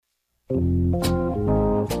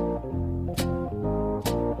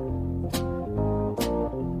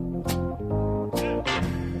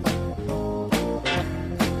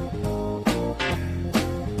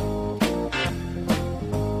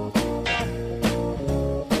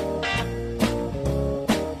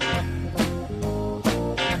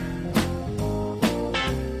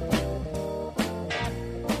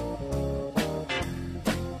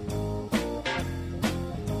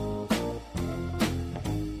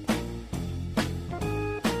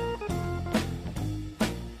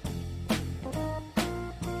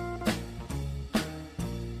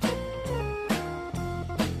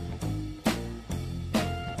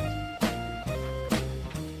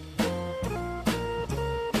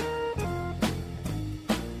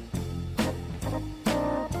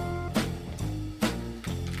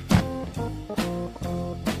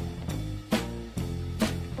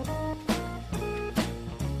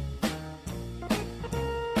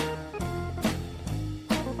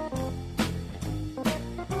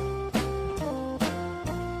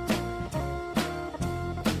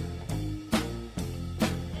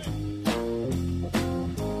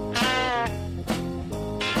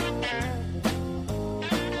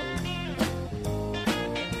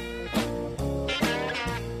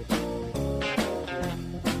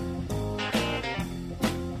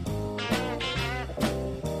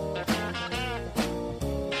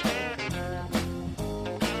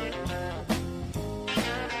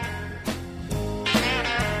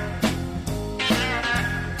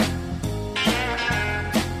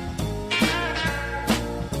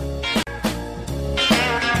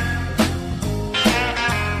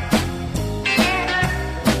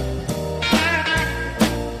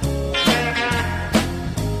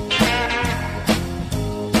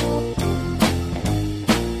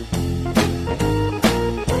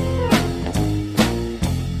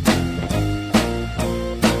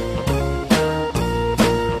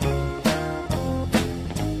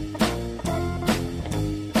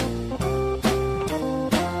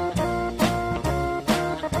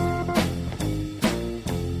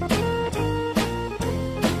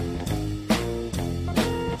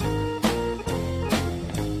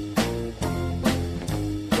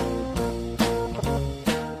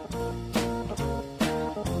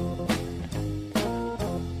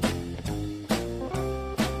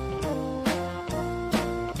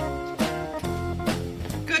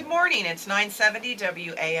morning, it's 970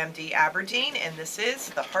 WAMD Aberdeen, and this is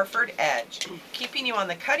the Harford Edge, keeping you on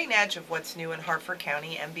the cutting edge of what's new in Harford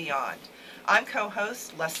County and beyond. I'm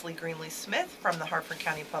co-host Leslie Greenlee-Smith from the Harford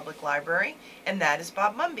County Public Library, and that is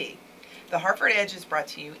Bob Mumby. The Harford Edge is brought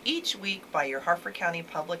to you each week by your Harford County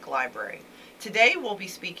Public Library. Today we'll be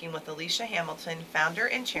speaking with Alicia Hamilton, founder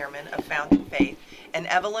and chairman of Found in Faith, and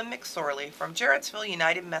Evelyn McSorely from Jarrettsville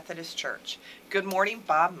United Methodist Church. Good morning,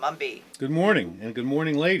 Bob Mumby. Good morning, and good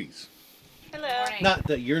morning, ladies. Hello. Not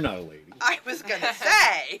that you're not a lady. I was going to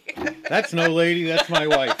say. That's no lady, that's my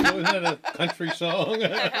wife. Wasn't that a country song?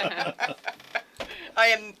 I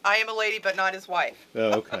am a lady, but not his wife.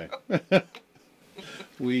 Oh, okay.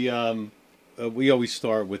 We always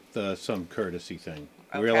start with some courtesy thing.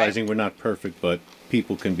 Okay. Realizing we're not perfect, but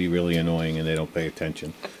people can be really annoying and they don't pay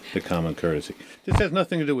attention to common courtesy. This has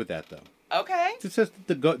nothing to do with that, though. Okay. This has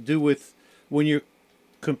to do with when your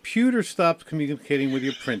computer stops communicating with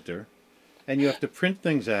your printer and you have to print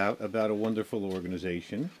things out about a wonderful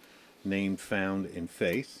organization named Found in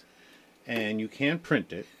Faith, and you can't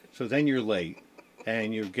print it, so then you're late,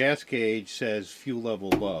 and your gas gauge says fuel level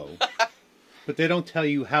low, but they don't tell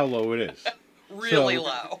you how low it is. Really So,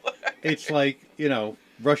 low. It's like,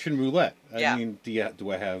 Russian roulette. Yeah. I mean,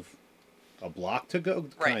 do I have a block to go?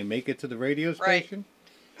 Can Right. I make it to the radio Right. station?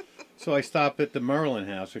 So I stop at the Maryland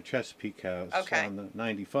House or Chesapeake House Okay. on the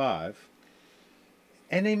 95,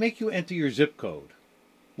 and they make you enter your zip code.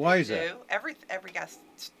 Why is that? Every guest.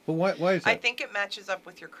 But why is that? I think it matches up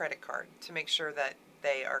with your credit card to make sure that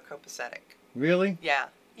they are copacetic. Really? Yeah.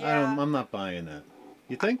 I'm not buying that.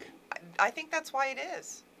 You think? I think that's why it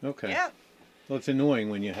is. Okay. Yeah. Well, it's annoying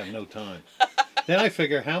when you have no time. Then I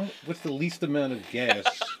figure, what's the least amount of gas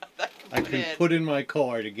I can put in my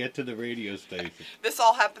car to get to the radio station? This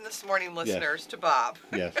all happened this morning, listeners, to Bob.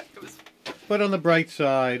 Yes. It was. But on the bright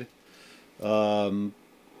side,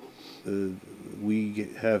 we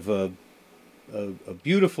have a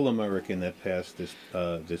beautiful American that passed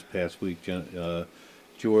this past week,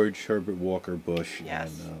 George Herbert Walker Bush.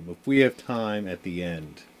 Yes. And if we have time at the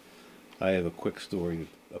end, I have a quick story,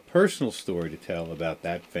 a personal story to tell about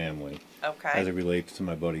that family as Okay. it relates to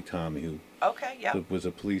my buddy Tommy, who Okay. Yep. was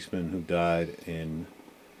a policeman who died in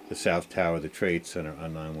the South Tower of the Trade Center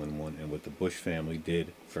on 911, and what the Bush family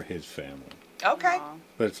did for his family. Okay.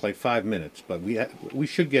 But it's like 5 minutes, but we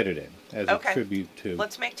should get it in as Okay. a tribute to.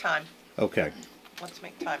 Let's make time. Okay, Let's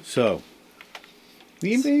make time. so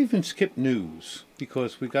we may even skip news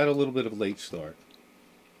because we got a little bit of a late start.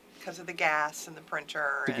 Because of the gas and the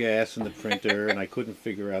printer. The gas and the printer, and I couldn't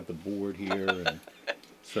figure out the board here, and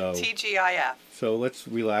so TGIF. so let's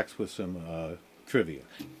relax with some trivia.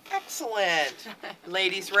 Excellent.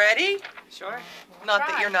 Ladies ready? Sure. Not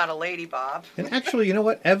that you're not a lady, Bob. And actually, you know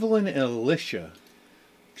what? Evelyn and Alicia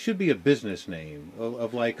should be a business name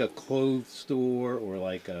of like a clothes store or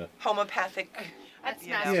like a. Homeopathic. That's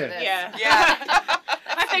You nice. know. for Yeah. this. Yeah.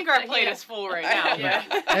 I think our plate is full right now. Yeah.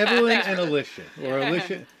 Evelyn and Alicia, or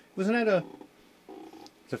Alicia. Wasn't that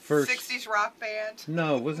the first? 60s rock band.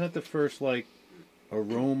 No, wasn't that the first like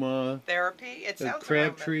aroma? Therapy. It sounds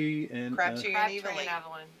Crabtree and Crabtree and Crabtree Evelyn. and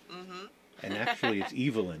Evelyn. Mm-hmm. and actually it's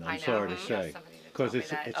Evelyn. I I'm know. sorry to Mhm. say, Somebody that because told me it's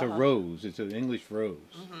that. it's a rose. It's an English rose.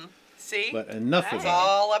 Mm-hmm. See? But enough of It's that.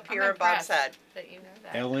 all up here I'm above impressed said. that you know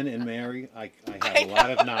that. Ellen and Mary, I have a lot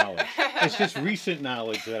of knowledge. It's just recent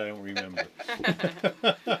knowledge that I don't remember.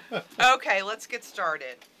 Okay, let's get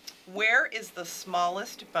started. Where is the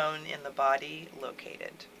smallest bone in the body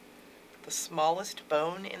located? The smallest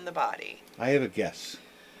bone in the body. I have a guess.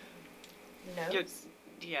 Nose.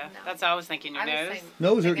 Yeah, No. that's what I was thinking. Your I was nose. saying-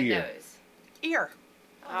 Nose or thinking ear? Nose. Ear.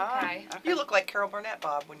 Oh, Okay. You look like Carol Burnett,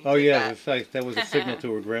 Bob, when you Oh did yeah, that. it's like, that was a signal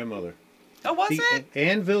to her grandmother. Oh, was The it?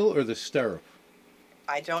 anvil or the stirrup?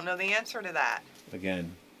 I don't know the answer to that.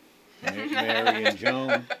 Again, Mary and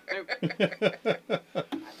Joan. I would have no clue.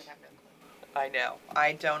 I know.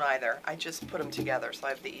 I don't either. I just put them together, so I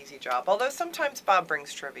have the easy job. Although sometimes Bob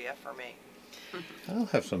brings trivia for me. I'll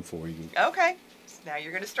have some for you. Okay. So now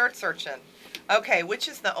you're going to start searching. Okay, which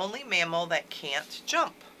is the only mammal that can't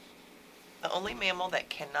jump? The only mammal that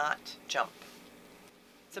cannot jump.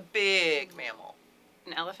 It's a big mammal.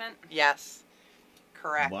 An elephant. Yes.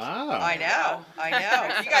 Correct. Wow. I know.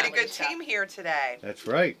 You got a good team here today. That's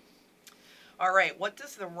right. All right. What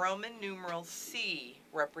does the Roman numeral C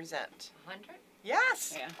represent? 100?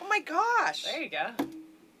 Yes. Yeah. Oh my gosh. There you go.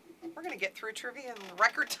 We're going to get through trivia in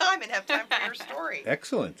record time and have time for your story.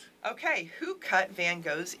 Excellent. Okay. Who cut Van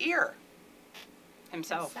Gogh's ear?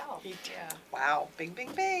 Himself. He did. Yeah. Wow. Bing,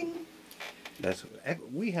 bing, bing.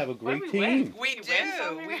 We have a great What did we team. win? We Did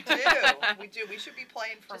do. we win something? We do. We do. We should be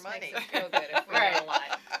playing for Just money. makes us feel good if we Right. win a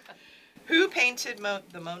lot. Who painted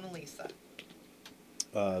the Mona Lisa?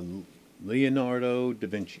 Leonardo da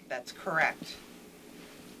Vinci. That's correct.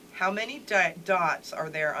 How many dots are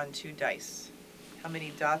there on 2 dice? How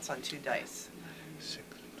many dots on 2 dice? 6,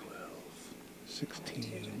 12,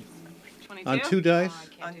 16. 22? On 2 dice?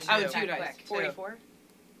 On Oh, two. 2 dice. Quick. 44?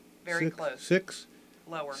 Very close. 6,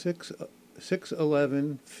 Lower. 6,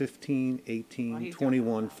 11, 15, 18, Well, he's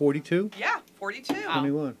 21, doing 42? Yeah, 42. Oh.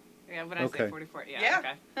 21. Yeah, what did I Okay. say? 44? Yeah. Yeah.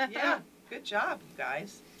 Okay. Yeah, good job, you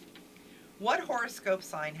guys. What horoscope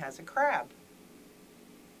sign has a crab?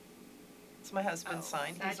 It's my husband's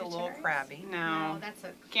sign. He's a little Sagittarius? crabby. No. No, that's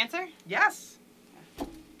a. Cancer? Yes.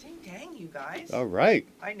 Ding dang, you guys. All right.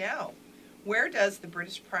 I know. Where does the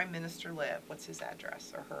British Prime Minister live? What's his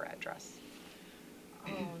address or her address? Oh,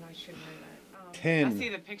 no, I should know that. 10. I see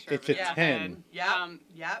the picture It's of it. a in my 10. head. Yep.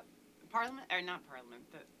 Yep. Parliament? Or not Parliament.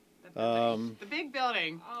 The building. The big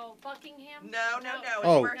building. Oh, Buckingham? No. It's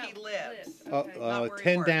Oh. where he lives. Okay. Not where he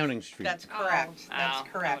 10 works. Downing Street. That's correct. Oh, That's I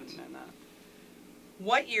correct. wouldn't know that.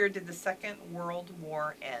 What year did the Second World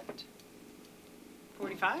War end?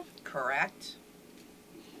 45? Correct.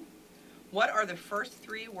 What are the first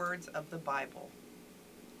 3 words of the Bible?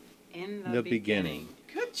 In The beginning.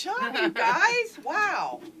 Good job, you guys.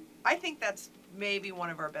 Wow. I think that's maybe one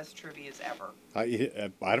of our best trivias ever. I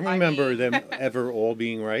don't remember them ever all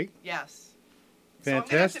being right. Yes. Fantastic. So I'm going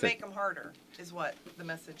to have to make them harder, is what the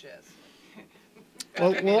message is.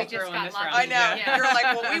 Well, Okay, well- maybe We just throw in got this lucky. round. I know. Yeah. You're like,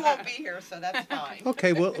 well, we won't be here, so that's fine.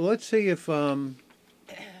 Okay, well, let's see if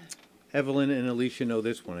Evelyn and Alicia know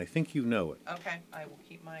this one. I think you know it, Okay, I will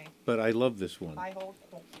keep my but I love this one. hold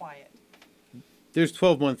quiet. There's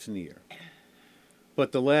 12 months in the year,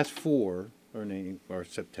 but the last 4 are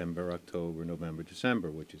September, October, November,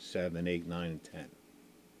 December, which is 7, 8, 9, and 10.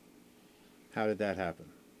 How did that happen?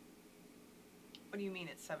 What do you mean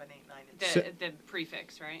it's 7, 8, 9, and 10? Se- The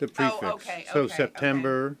prefix, right? The prefix. okay, So okay,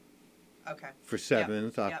 September Okay. for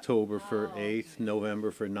 7th, yep. October for Oh, 8th,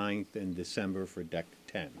 November for 9th, and December for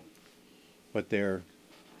 10. But they're,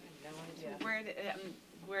 I have no idea.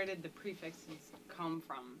 Where did the prefixes come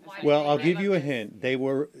from? Is Why that- well, I'll I give love you a this. hint. They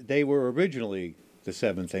were originally the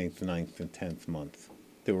 7th, 8th, 9th, and 10th month.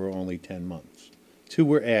 There were only 10 months. 2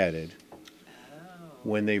 were added Oh.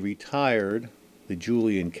 when they retired the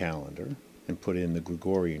Julian calendar and put in the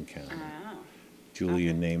Gregorian calendar. Oh,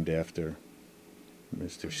 Julian okay. named after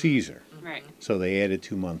Mr. Caesar. right. So they added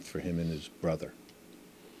 2 months for him and his brother.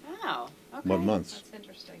 Oh, okay. What months? That's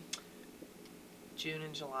interesting. June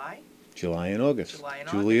and July? July and August. July and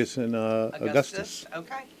Julius and Augustus.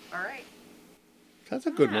 Okay, all right. That's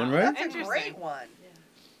a good one, Wow. right? That's a Interesting. great one.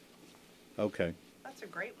 Okay. That's a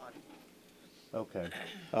great one. Okay.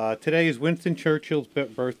 Today is Winston Churchill's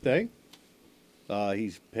birthday.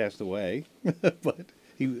 He's passed away, but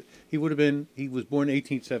he would have been. He was born in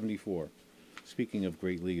 1874. Speaking of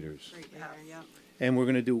great leaders, Great leader, yeah. and we're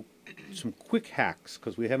going to do some quick hacks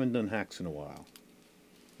because we haven't done hacks in a while.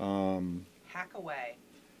 Hack away.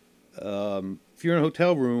 If you're in a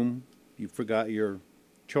hotel room, you forgot your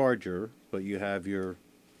charger, but you have your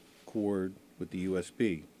cord with the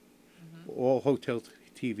USB. All hotel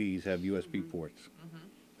TVs have USB ports.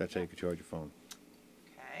 That's how you can charge your phone.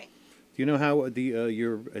 Okay. Do you know how the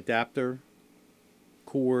your adapter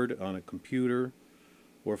cord on a computer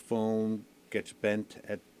or phone gets bent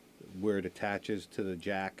at where it attaches to the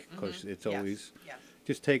jack? Because it's Yes, always Yes.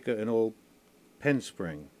 just take an old pen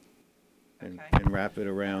spring and, Okay. and wrap it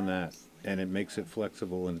around that, and it makes it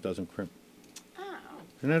flexible and it doesn't crimp. Oh.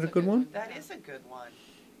 Isn't that a good one? That is a good one.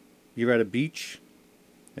 You're at a beach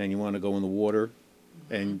and you want to go in the water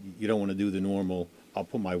and you don't want to do the normal, I'll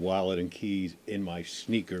put my wallet and keys in my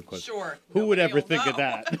sneaker because Sure. who would ever Nobody will think of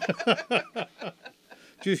know. that?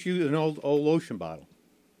 Just use an old lotion bottle.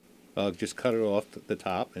 Just cut it off the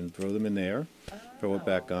top and throw them in there. Throw it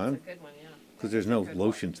back That's a on good one, yeah. because there's no Good one.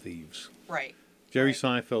 lotion thieves. Right. Jerry Right.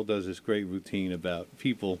 Seinfeld does this great routine about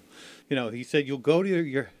people. You know, he said you'll go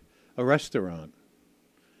to a restaurant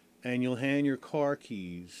and you'll hand your car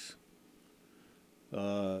keys To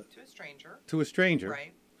a stranger. to a stranger,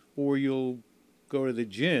 Right. or you'll go to the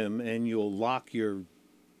gym and you'll lock your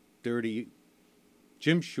dirty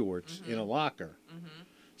gym shorts in a locker.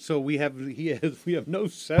 So we have no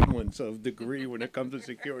semblance of degree when it comes to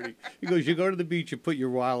security. He goes, you go to the beach, you put your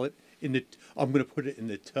wallet I'm going to put it in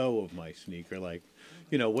the toe of my sneaker. Like,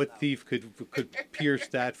 you know, what thief could pierce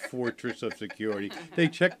that fortress of security? They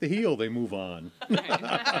check the heel, they move on.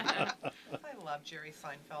 I love Jerry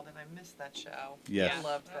Seinfeld, and I missed that show. Yes. I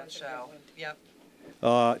loved That that was a good show. one. Yep.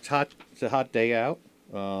 It's hot. It's a hot day out.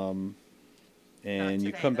 And Not you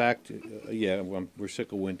today, come though. back to we're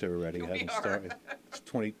sick of winter already. It We hasn't are. started. It's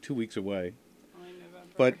 22 weeks away. Only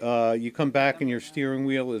But you come back and your steering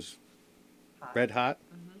wheel is Hot. red hot.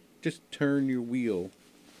 Mhm. Just turn your wheel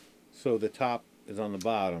so the top is on the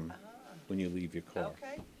bottom when you leave your car.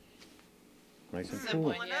 Okay. Nice and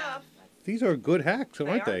Simple cool. enough. These are good hacks,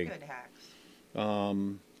 aren't They they? are good hacks.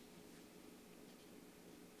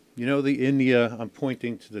 You know I'm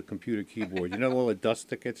pointing to the computer keyboard. You know all the dust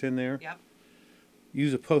that gets in there? Yep.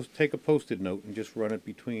 Take a Post-it note and just run it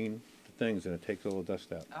between the things, and it takes all the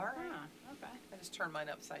dust out. All right. Okay. I just turn mine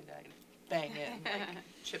upside down. Bang it. Like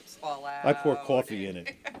chips fall out. I pour coffee in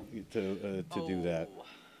it to do that. Oh.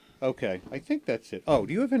 Okay, I think that's it. Oh,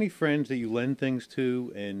 do you have any friends that you lend things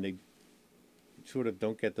to and they sort of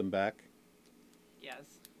don't get them back? Yes.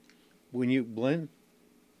 When you lend,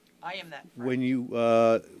 I am that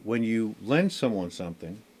friend. when you lend someone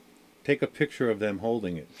something, take a picture of them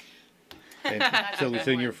holding it, and so it's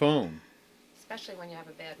in your phone. Especially when you have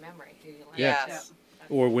a bad memory. Who you lend Yeah. to. Yes.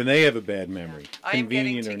 Or when they have a bad memory, I am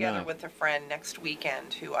getting convenient or together not. with a friend next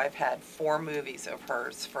weekend who I've had 4 movies of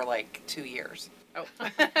hers for like 2 years. Oh.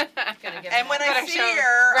 Gonna give And when them I Gotta see show-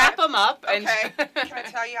 her, wrap them up. And okay, can I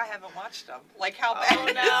tell you I haven't watched them? Like how bad?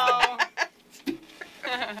 Oh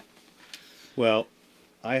no. Well,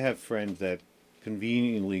 I have friends that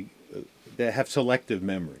conveniently that have selective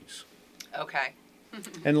memories. Okay.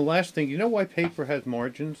 And the last thing, you know why paper has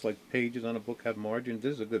margins? Like pages on a book have margins.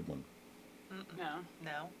 This is a good one. No.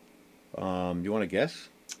 No. You want to guess?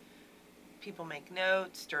 People make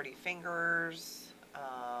notes. Dirty fingers.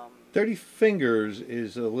 Dirty Fingers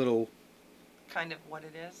is a little. Kind of what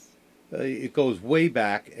it is. It goes way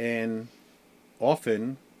back, and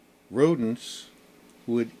often rodents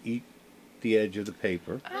would eat the edge of the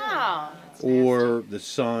paper, Oh. or the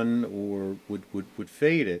sun, or would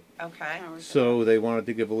fade it. Okay. So they wanted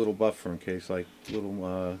to give a little buffer in case, like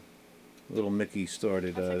little Mickey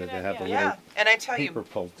started That's a good to have a idea. little Yeah, and I tell paper you,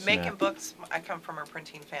 pulp making snack. books. I come from a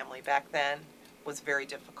printing family. Back then, was very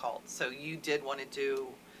difficult. So you did want to do.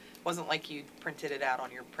 Wasn't like you printed it out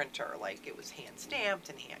on your printer. Like it was hand stamped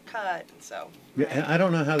and hand cut, and so. Yeah, and I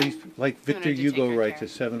don't know how these, like You Victor wanted to Hugo take good writes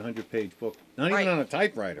care. a 700-page book, not Right. even on a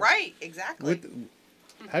typewriter. Right. Exactly.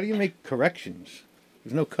 How do you make corrections?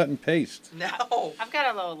 There's no cut and paste. No. I've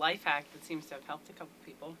got a little life hack that seems to have helped a couple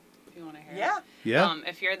people. If you want to hear it. Yeah. Yeah.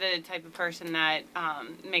 If you're the type of person that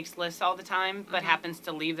makes lists all the time, but happens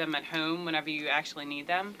to leave them at home whenever you actually need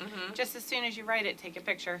them, Mhm. just as soon as you write it, take a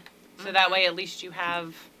picture. So that way, at least you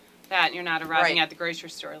have that, and you're not arriving Right. at the grocery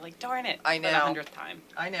store like, darn it, I for the know. 100th time.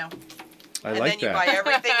 I know. I And like then you that. buy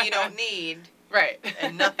everything you don't need Right.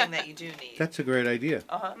 and nothing that you do need. That's a great idea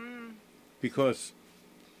Uh-huh. because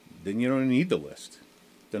then you don't need the list.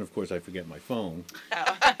 Then of course I forget my phone.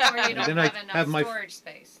 Or you don't then I have enough have my- storage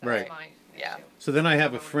space. That's Right. my Yeah. issue. So then I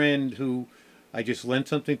have a friend who I just lent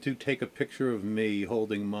something to, take a picture of me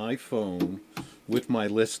holding my phone with my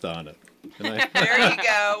list on it. And There you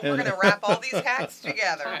go. We're And- going to wrap all these hacks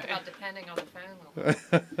together. Talk about depending on the phone. a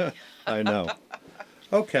little. I know.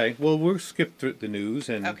 Okay, well we'll skip through the news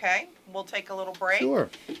and Okay. We'll take a little break. sure.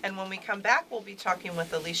 And when we come back, we'll be talking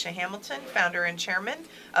with Alicia Hamilton, founder and chairman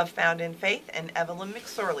of Found in Faith, and Evelyn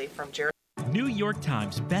McSorely from Jarrettsville. New York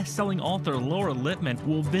Times best-selling author Laura Lippman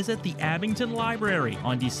will visit the Abington Library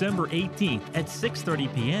on December 18th at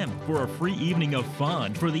 6:30 p.m. for a free evening of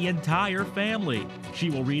fun for the entire family. She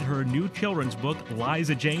will read her new children's book,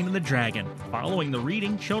 Liza Jane and the Dragon. Following the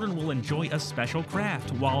reading, children will enjoy a special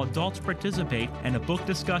craft while adults participate in a book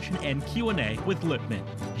discussion and Q&A with Lippman.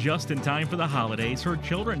 Just in time for the holidays, her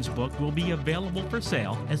children's book will be available for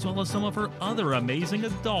sale, as well as some of her other amazing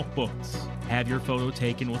adult books. Have your photo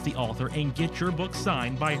taken with the author and get your book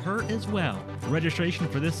signed by her as well. Registration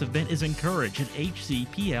for this event is encouraged at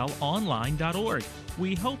hcplonline.org.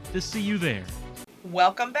 We hope to see you there.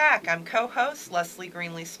 Welcome back. I'm co-host Leslie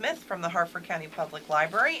Greenlee Smith from the Harford County Public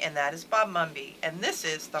Library, and that is Bob Mumby. And this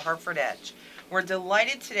is the Harford Edge. We're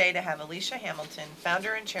delighted today to have Alicia Hamilton,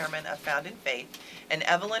 founder and chairman of Found in Faith, and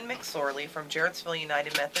Evelyn McSorely from Jarrettsville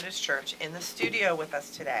United Methodist Church in the studio with us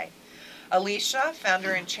today. Alicia,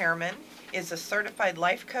 founder and chairman, is a certified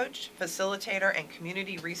life coach, facilitator, and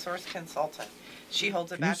community resource consultant. She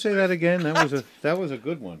holds a Can you bachelor's. say that again? That was a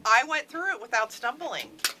good one. I went through it without stumbling.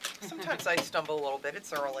 Sometimes I stumble a little bit.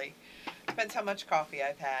 It's early. Depends how much coffee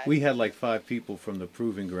I've had. We had like 5 people from the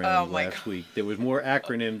Proving Ground Oh, my last God. week. There was more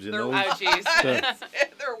acronyms in There those. Oh, jeez.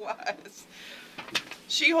 There was.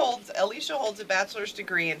 Alicia holds a bachelor's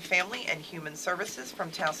degree in family and human services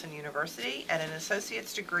from Towson University and an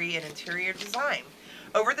associate's degree in interior design.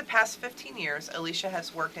 Over the past 15 years, Alicia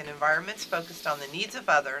has worked in environments focused on the needs of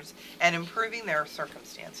others and improving their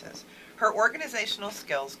circumstances. Her organizational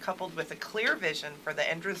skills, coupled with a clear vision for the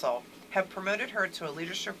end result, have promoted her to a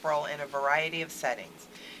leadership role in a variety of settings.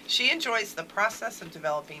 She enjoys the process of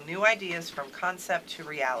developing new ideas from concept to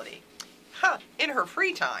reality. In her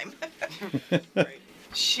free time.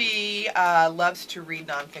 She loves to read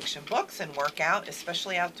nonfiction books and work out,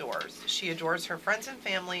 especially outdoors. She adores her friends and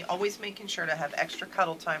family, always making sure to have extra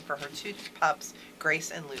cuddle time for her two pups,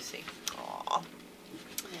 Grace and Lucy. Aww.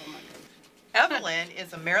 Evelyn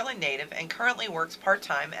is a Maryland native and currently works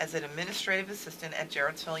part-time as an administrative assistant at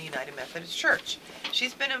Jarrettsville United Methodist Church.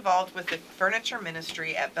 She's been involved with the furniture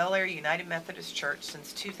ministry at Bel Air United Methodist Church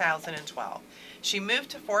since 2012. She moved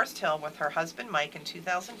to Forest Hill with her husband Mike in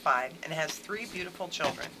 2005 and has 3 beautiful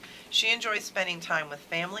children. She enjoys spending time with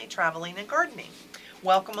family, traveling, and gardening.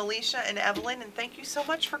 Welcome, Alicia and Evelyn, and thank you so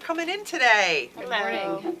much for coming in today.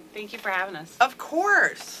 Hello. Thank you for having us. Of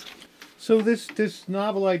course. So this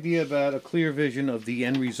novel idea about a clear vision of the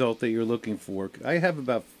end result that you're looking for, I have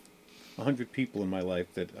about 100 people in my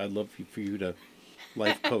life that I'd love for you to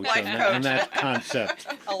life coach, on that concept.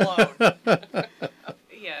 Alone.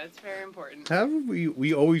 Yeah, it's very important. How do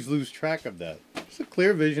we always lose track of that? It's a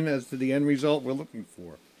clear vision as to the end result we're looking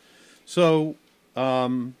for. So,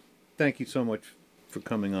 thank you so much for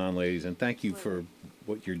coming on, ladies, and thank you for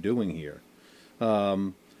what you're doing here.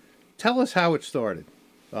 Tell us how it started.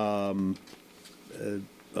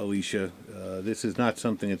 Alicia, this is not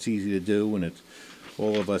something that's easy to do, and it's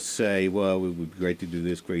all of us say, well, it would be great to do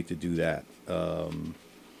this, great to do that.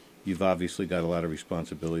 You've obviously got a lot of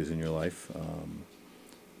responsibilities in your life.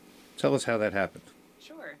 Tell us how that happened.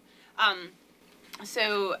 Sure.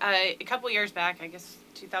 So a couple years back, I guess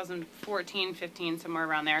 2014, 15, somewhere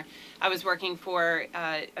around there, I was working for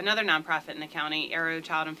another nonprofit in the county, Arrow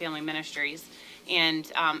Child and Family Ministries.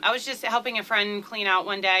 And I was just helping a friend clean out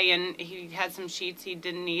one day, and he had some sheets he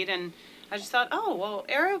didn't need, and I just thought, oh, well,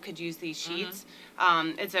 Arrow could use these sheets.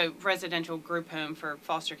 It's a residential group home for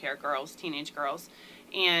foster care girls, teenage girls.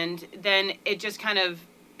 And then it just kind of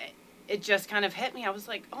hit me. I was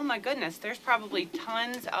like, oh my goodness, there's probably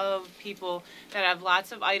tons of people that have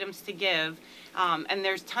lots of items to give, and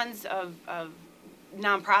there's tons of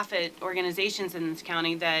nonprofit organizations in this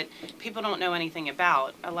county that people don't know anything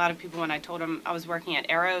about. A lot of people, when I told them I was working at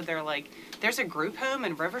Arrow, they're like, there's a group home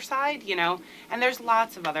in Riverside, and there's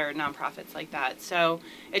lots of other nonprofits like that. So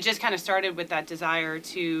it just kind of started with that desire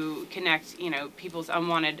to connect, people's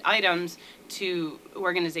unwanted items to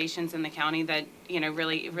organizations in the county that,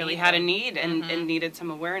 really had a need and needed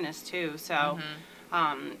some awareness too. So,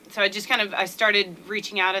 so I started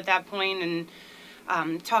reaching out at that point and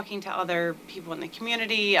talking to other people in the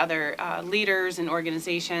community, other leaders and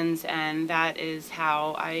organizations, and that is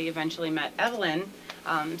how I eventually met Evelyn.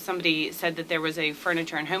 Somebody said that there was a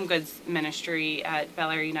furniture and home goods ministry at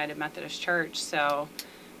Bel Air United Methodist Church, so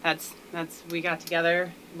that's we got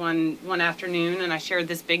together one afternoon, and I shared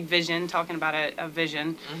this big vision, talking about a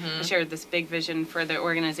vision. I shared this big vision for the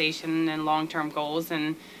organization and long-term goals,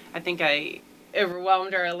 and I think I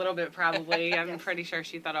overwhelmed her a little bit, probably. I'm pretty sure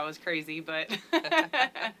she thought I was crazy, but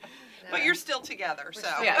But you're still together, so.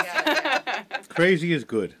 yes. Crazy is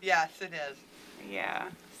good. Yes, it is. Yeah.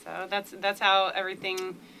 So that's how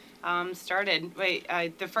everything started.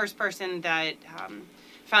 The first person that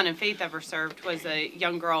Found in Faith ever served was a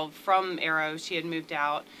young girl from Arrow. She had moved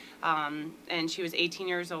out, and she was 18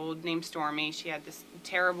 years old, named Stormy. She had this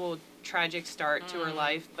terrible, tragic start to her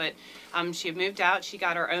life, but she had moved out. She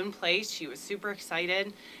got her own place. She was super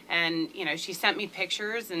excited, and she sent me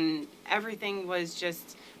pictures, and everything was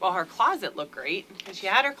just, well, her closet looked great because she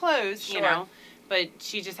had her clothes, Sure. but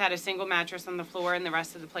she just had a single mattress on the floor, and the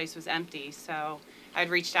rest of the place was empty. So I'd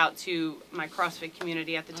reached out to my CrossFit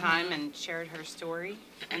community at the time and shared her story,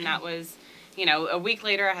 and that was, a week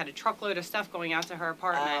later I had a truckload of stuff going out to her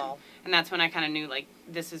apartment. Wow. And that's when I kind of knew,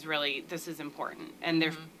 this is important.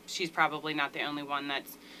 And she's probably not the only one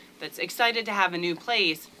that's excited to have a new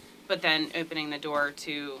place, but then opening the door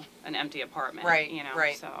to an empty apartment. Right,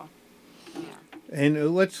 right. So, yeah.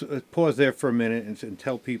 And let's pause there for a minute and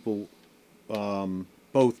tell people,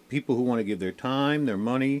 both people who want to give their time, their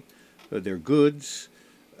money, their goods,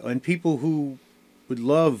 and people who would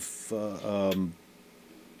love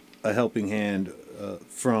a helping hand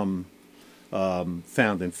from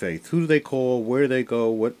Found in Faith. Who do they call? Where do they go?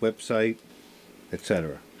 What website,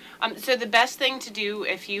 etc.? So the best thing to do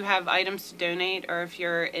if you have items to donate or if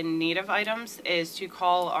you're in need of items is to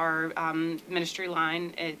call our ministry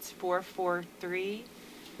line. It's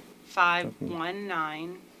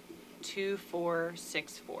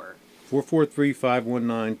 443-519-2464.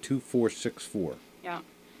 443-519-2464. Yeah.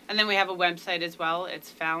 And then we have a website as well.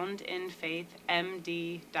 It's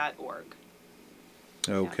foundinfaithmd.org.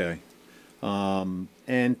 Okay.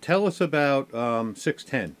 And tell us about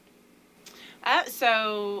 610.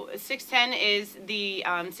 So 610 is the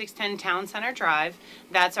 610 Town Center Drive.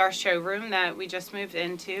 That's our showroom that we just moved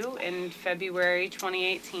into in February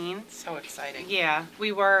 2018. So exciting. Yeah,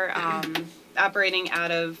 we were operating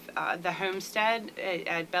out of the homestead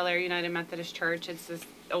at Bel Air United Methodist Church. It's this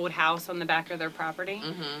old house on the back of their property,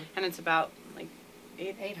 and it's about like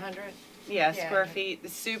 800. Yeah, Yeah. square feet.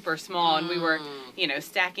 It's super small, and we were,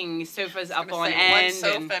 stacking sofas up on One end.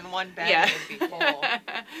 sofa and one bed Yeah. would be full.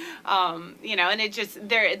 And it just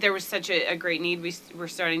there was such a great need. We were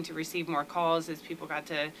starting to receive more calls as people got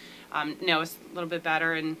to know us a little bit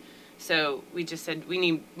better, and so we just said we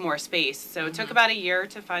need more space. So it took about a year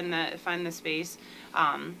to find the space,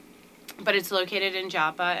 but it's located in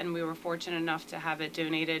Joppa, and we were fortunate enough to have it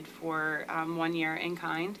donated for 1 year in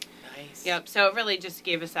kind. Nice. Yep. So it really just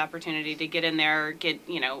gave us the opportunity to get in there, get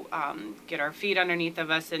our feet underneath of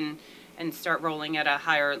us, and start rolling at a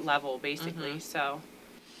higher level, basically. So.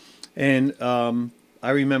 And I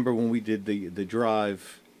remember when we did the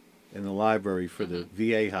drive in the library for the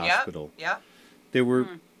VA hospital. Yeah. There were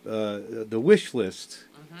the wish list.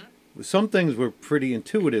 Some things were pretty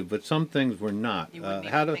intuitive, but some things were not. You wouldn't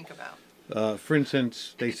even think about. For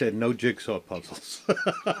instance, they said no jigsaw puzzles.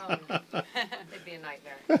 It'd be a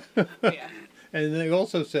nightmare. Yeah. And they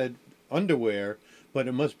also said underwear, but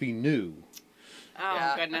it must be new. Oh,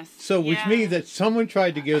 Yeah. goodness. So, which means that someone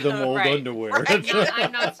tried to give them old Right. underwear.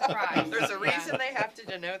 I'm not surprised. There's a Yeah. reason they have to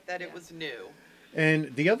denote that it was new.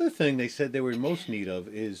 And the other thing they said they were in most need of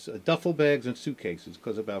is duffel bags and suitcases,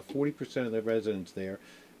 because about 40% of the residents there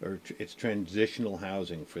it's transitional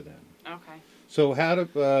housing for them. Okay. So how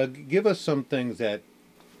to give us some things that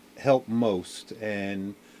help most,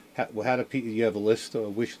 and how do you have a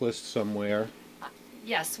wish list somewhere?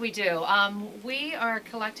 Yes, we do. We are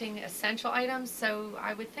collecting essential items, so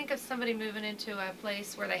I would think of somebody moving into a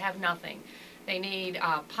place where they have nothing. They need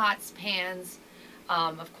pots, pans,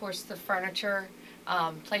 of course the furniture,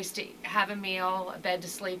 place to have a meal, a bed to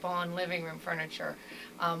sleep on, living room furniture.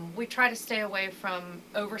 We try to stay away from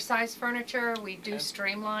oversized furniture. We do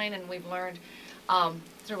streamline, and we've learned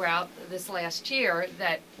throughout this last year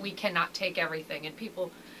that we cannot take everything, and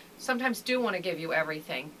people sometimes do want to give you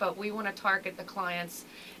everything, but we want to target the clients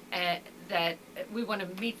that we want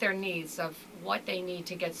to meet their needs of what they need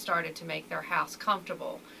to get started to make their house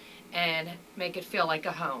comfortable and make it feel like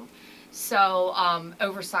a home. So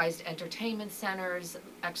oversized entertainment centers,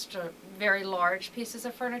 very large pieces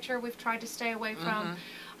of furniture we've tried to stay away from,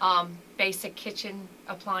 basic kitchen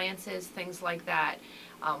appliances, things like that.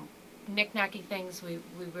 Knick-knacky things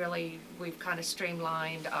we've kind of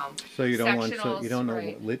streamlined. So you don't sectionals, know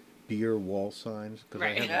right. lit beer wall signs? 'Cause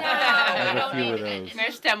Right. I No, have we a don't few need of it. those. No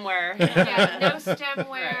stemware. Yeah, no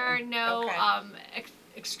stemware, no Okay.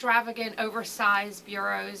 extravagant, oversized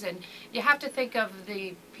bureaus, and you have to think of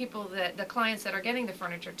the people the clients that are getting the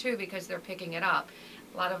furniture too, because they're picking it up.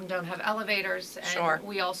 A lot of them don't have elevators, and Sure.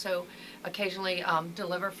 we also occasionally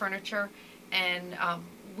deliver furniture, and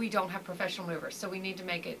we don't have professional movers, so we need to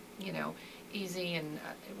make it easy and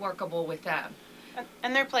workable with them.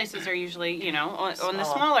 And their places are usually, on the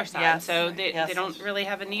Small. smaller side, Yes. so they Yes. don't really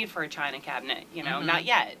have a need for a china cabinet, not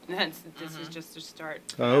yet. This is just a start.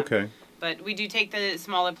 Oh, okay. But we do take the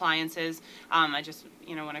small appliances. I just,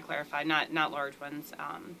 want to clarify, not large ones,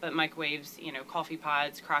 but microwaves, coffee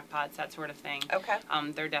pods, crock pots, that sort of thing. Okay.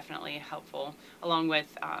 They're definitely helpful, along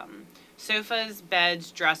with sofas,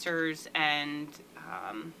 beds, dressers, and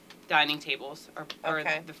dining tables are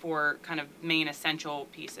Okay. the four kind of main essential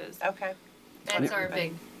pieces. Okay. Beds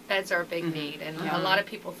are a big need, and a lot of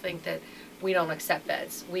people think that we don't accept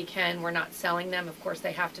beds. We can. We're not selling them. Of course,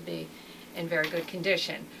 they have to be in very good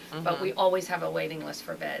condition, but we always have a waiting list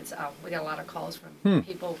for beds. We get a lot of calls from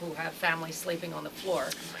people who have families sleeping on the floor,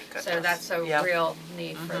 goodness. so that's a Yep. real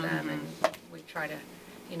need for them, and we try to,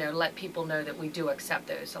 let people know that we do accept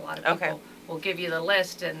those. A lot of people Okay. will give you the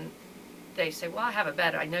list, and they say, "Well, I have a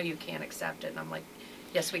bed. I know you can't accept it," and I'm like,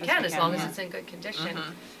 "Yes, we Yes, can, we as can, long as yeah. it's in good condition."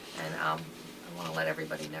 And I want to let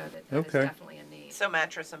everybody know that is Okay. definitely a need. So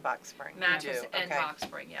mattress and box spring. you Mattress do. and Okay. box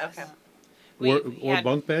spring, yes. Okay. We Or had-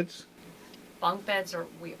 bunk beds? Bunk beds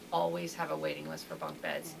we always have a waiting list for bunk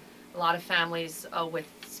beds. A lot of families with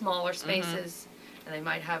smaller spaces, and they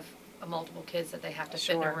might have multiple kids that they have to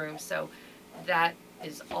fit in a Sure. room, so that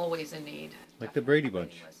is always a need. Like the Brady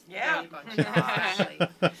Bunch. Waiting list. The Yeah. Brady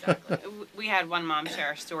Bunch, exactly. We had one mom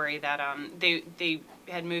share a story that they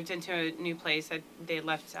had moved into a new place. They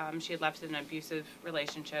left. She had left an abusive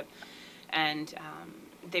relationship, and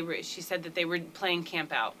she said that they were playing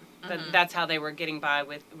camp out. That's how they were getting by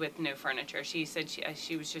with no furniture. She said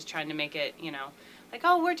she was just trying to make it like,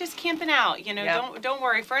 oh, we're just camping out. You know, Yep. don't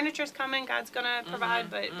worry. Furniture's coming. God's gonna provide,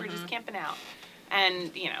 but we're just camping out.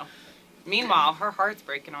 And meanwhile, her heart's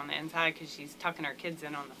breaking on the inside because she's tucking her kids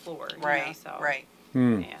in on the floor. Right. So, Right.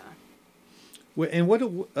 Yeah. And what?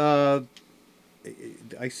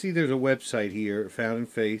 I see there's a website here,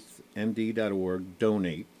 foundinfaithmd.org,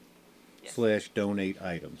 donate Yes. /donate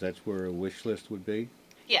items. That's where a wish list would be?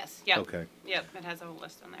 Yes. Yep. Okay. Yep. It has a whole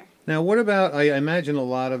list on there. Now, what about, I imagine a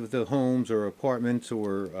lot of the homes or apartments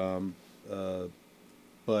or,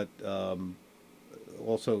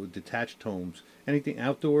 also detached homes. Anything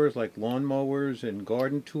outdoors like lawn mowers and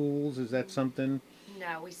garden tools? Is that something?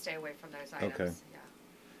 No, we stay away from those items. Okay. Yeah.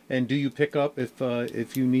 And do you pick up if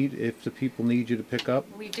the people need you to pick up?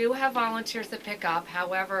 We do have volunteers that pick up.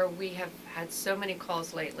 However, we have had so many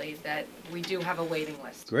calls lately that we do have a waiting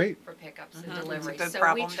list. Great. For pickups and It's a deliveries. good So we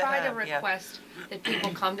problem to try to have, yeah. request that people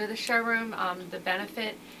come to the showroom. The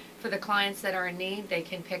benefit for the clients that are in need, they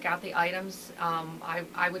can pick out the items.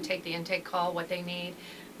 I would take the intake call, what they need.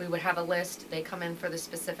 We would have a list. They come in for the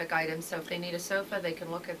specific items. So if they need a sofa, they can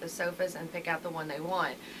look at the sofas and pick out the one they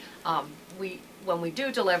want. When we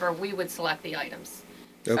do deliver, we would select the items.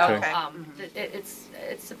 Okay. Okay.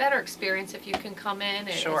 It's a better experience if you can come in.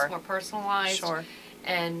 Sure. It's more personalized. Sure.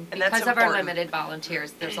 And And that's because of our important. limited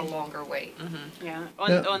volunteers, there's a longer wait. Yeah.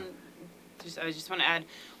 Yeah. I just want to add,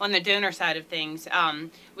 on the donor side of things,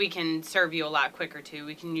 we can serve you a lot quicker too.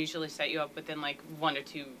 We can usually set you up within like 1 to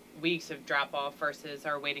 2 weeks of drop off versus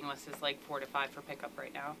our waiting list is like 4 to 5 for pickup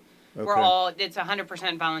right now. Okay. It's a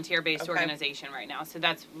 100% volunteer based Okay. organization right now. So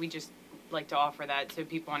we just like to offer that so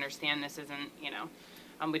people understand this isn't,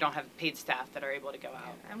 we don't have paid staff that are able to go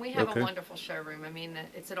out. And we have Okay. a wonderful showroom. I mean,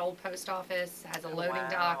 it's an old post office, has a loading Wow.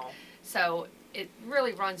 dock. So it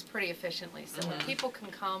really runs pretty efficiently. So when people can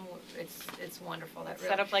come, it's wonderful. That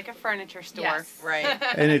Set up like a furniture store. Yes. Right.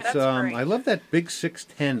 And it's, That's great. I love that big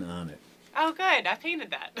 610 on it. Oh, good. I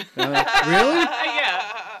painted that. Really?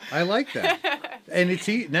 Yeah. I like that. And it's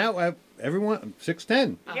now everyone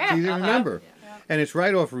 610. Yeah. It's easy to remember. Yeah. And it's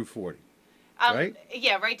right off Route 40. Right?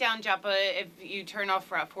 Yeah, right down Joppa. If you turn off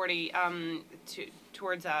Route 40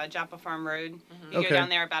 towards Joppa Farm Road, you Okay. go down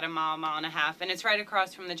there about a mile and a half, and it's right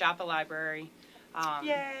across from the Joppa Library.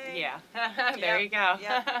 Yay. Yeah. There you go.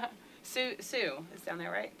 Yep. Sue is down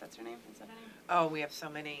there, right? That's her name? Is that her name? Oh, we have so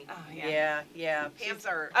many. Oh, yeah. Yeah. Pam's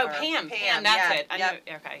our. Oh, our- Pam. That's yeah, it. I Yep.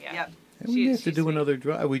 knew. Okay, yeah. Yep. And we have to do another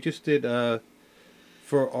drive. We just did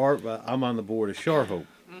for our. I'm on the board of Shar Hope,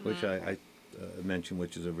 which I mentioned,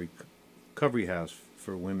 which is a recovery house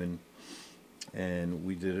for women, and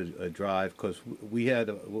we did a drive because we get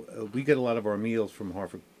a lot of our meals from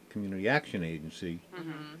Harford Community Action Agency,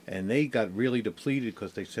 and they got really depleted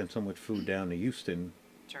because they sent so much food down to Houston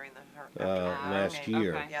During the last okay.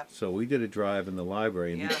 year. Okay. Yep. So we did a drive in the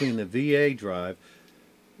library, and Yeah. between the VA drive,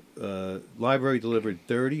 library delivered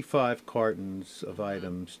 35 cartons of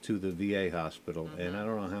items to the VA hospital, and I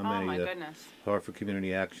don't know how Oh, many my the goodness. Harford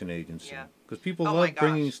Community Action Agency. Yeah. Because people Oh my love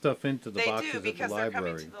bringing gosh. stuff into the They boxes do at the because they're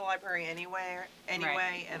coming library. to the library anyway, and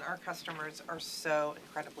our customers are so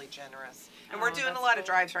incredibly generous. And we're Oh, doing a that's lot of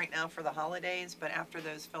cool. drives right now for the holidays, but after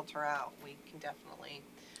those filter out, we can definitely.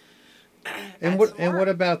 And add what some and more. what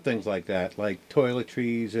about things like that, like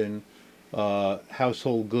toiletries and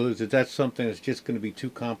household goods? Is that something that's just going to be too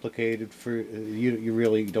complicated for you? You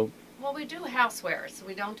really don't. Well, we do housewares.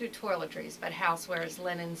 We don't do toiletries, but housewares,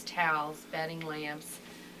 linens, towels, bedding, lamps.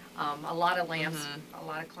 A lot of lamps. A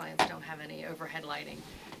lot of clients don't have any overhead lighting,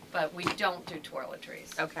 but we don't do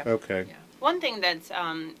toiletries. Okay. Okay. Yeah. One thing that's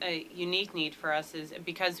a unique need for us is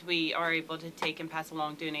because we are able to take and pass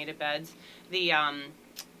along donated beds, the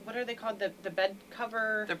what are they called? The bed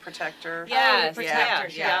cover. The protector. Yes,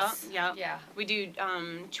 protectors, yes. Yeah. Yeah. We do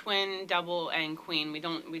twin, double, and queen. We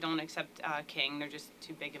don't accept king. They're just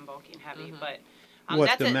too big and bulky and heavy. But What,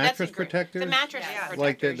 that's the that's mattress great- protectors? The mattress Yes. protectors.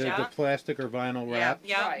 Like the yeah. plastic or vinyl Yeah. wrap?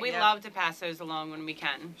 Yeah, Right, we yeah. love to pass those along when we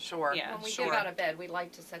can. Sure. Yeah. When we sure. give out a bed, we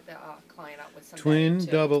like to set the client up with some Twin, bedding,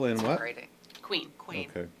 too. double, and That's what? great. Queen. Queen.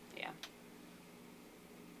 Okay. Yeah.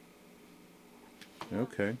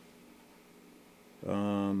 Okay.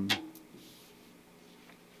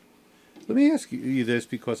 Let me ask you this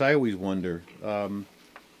because I always wonder.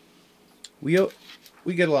 We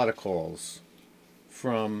get a lot of calls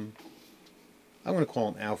from, I'm going to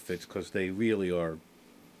call them outfits because they really are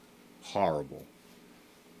horrible.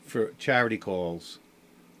 For charity calls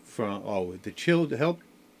from help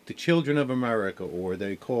the children of America, or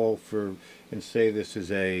they call for and say this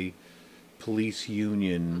is a police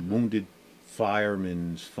union, wounded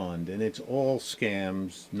firemen's fund, and it's all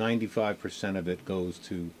scams. 95% of it goes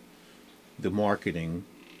to the marketing,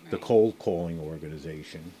 the Right. cold calling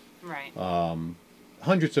organization. Right.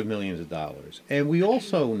 hundreds of millions of dollars. And we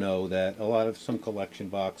also know that a lot of some collection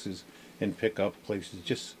boxes and pickup places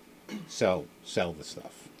just sell the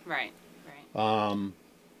stuff. Right. Right.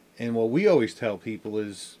 And what we always tell people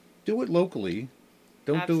is do it locally.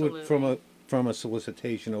 Don't do it from a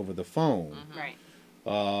solicitation over the phone. Right.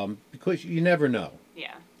 Because you never know.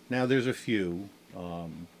 Yeah. Now there's a few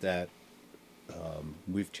that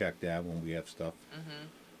we've checked out when we have stuff,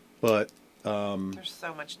 but there's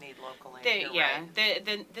so much need locally. Right.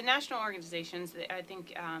 The national organizations, I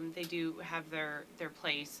think they do have their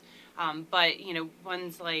place, but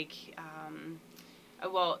ones like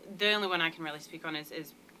well, the only one I can really speak on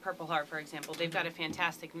is Purple Heart, for example. They've got a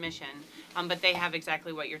fantastic mission, but they have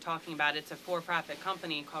exactly what you're talking about. It's a for-profit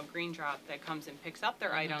company called Green Drop that comes and picks up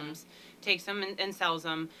their items, takes them and sells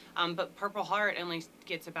them, but Purple Heart only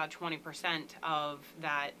gets about 20% of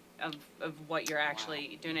that, of what you're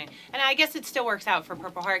actually doing. And I guess it still works out for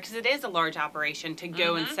Purple Heart because it is a large operation to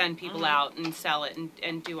go and send people out and sell it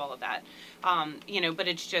and do all of that. But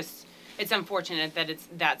it's unfortunate that it's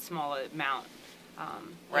that small amount.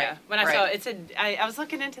 Right. Yeah. When I saw I was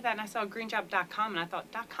looking into that and I saw greenjob.com and I thought,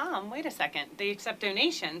 .com? Wait a second. They accept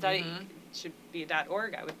donations. It should be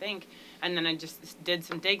 .org, I would think. And then I just did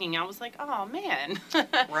some digging. I was like, oh man.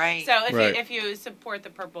 Right. So if you support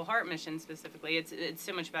the Purple Heart mission specifically, it's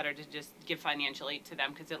so much better to just give financial aid to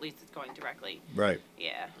them because at least it's going directly. Right.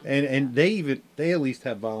 Yeah. And they at least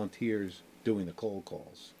have volunteers doing the cold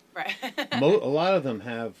calls. Right. A lot of them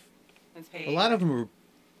have. A lot of them are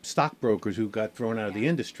stockbrokers who got thrown out of the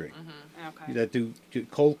industry Okay. that do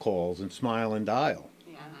cold calls and smile and dial.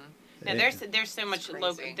 Yeah, there's so much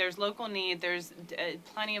local. There's local need. There's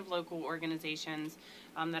plenty of local organizations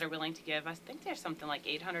that are willing to give. I think there's something like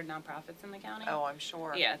 800 nonprofits in the county. Oh, I'm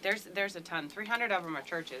sure. Yeah, there's a ton. 300 of them are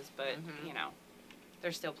churches, but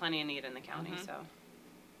there's still plenty of need in the county. So.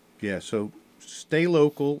 Yeah, so stay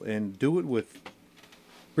local and do it with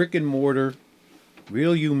brick and mortar,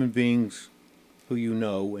 real human beings who you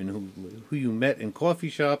know and who you met in coffee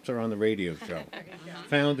shops or on the radio show.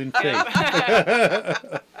 Found in faith.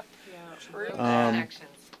 True. Connections.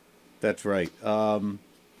 That's right.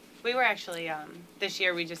 We were actually, this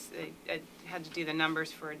year we just had to do the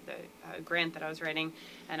numbers for the grant that I was writing,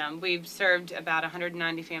 and we've served about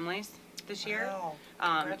 190 families this year. Wow.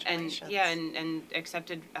 Congratulations. And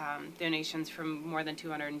accepted donations from more than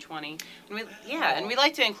 220. And we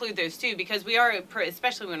like to include those too because we are,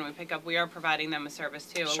 especially when we pick up, we are providing them a service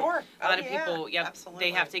too. Sure. A lot of people, absolutely.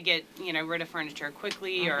 they have to get rid of furniture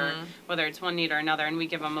quickly or whether it's one need or another, and we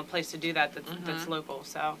give them a place to do that that's local.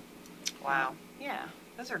 So, wow. Yeah.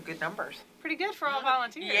 Those are good numbers. Pretty good for all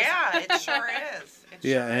volunteers. Yeah, it sure is.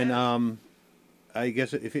 I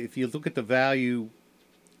guess if you look at the value,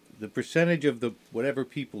 the percentage of the whatever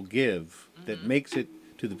people give that makes it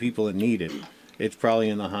to the people that need it, it's probably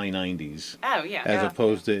in the high 90s. Oh, yeah. As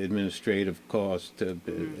opposed to administrative costs,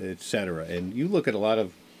 et cetera. And you look at a lot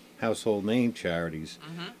of household name charities,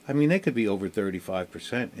 I mean, they could be over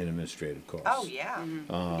 35% in administrative costs. Oh, yeah.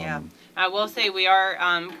 Yeah. I will say we are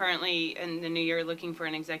currently in the new year looking for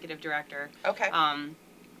an executive director. Okay.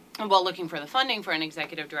 Looking for the funding for an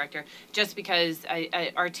executive director, just because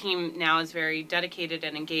our team now is very dedicated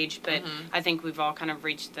and engaged, but I think we've all kind of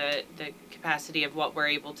reached the capacity of what we're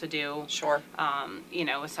able to do. Sure.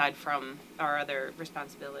 Aside from our other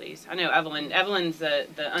responsibilities. I know Evelyn's the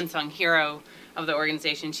unsung hero of the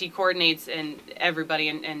organization. She coordinates and everybody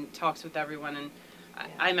and talks with everyone, and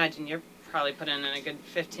I imagine you're probably put in a good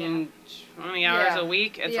 15, 20 hours a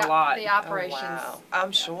week. It's a lot. The operations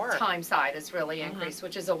I'm sure. time side has really increased,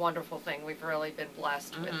 which is a wonderful thing. We've really been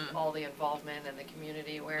blessed with all the involvement and the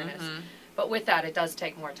community awareness. But with that, it does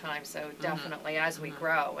take more time. So definitely as we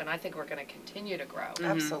grow, and I think we're going to continue to grow.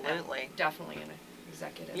 Absolutely. Definitely an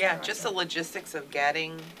executive Yeah, director. just the logistics of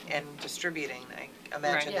getting and distributing, I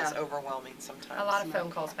imagine, is overwhelming sometimes. A lot of phone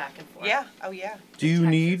calls back and forth. Yeah. Oh, yeah. Do you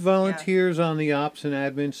need volunteers on the ops and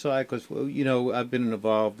admin side? Because, I've been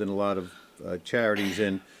involved in a lot of charities,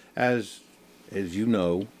 and as you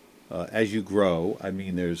know, as you grow, I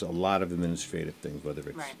mean, there's a lot of administrative things, whether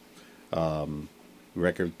it's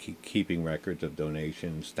keeping records of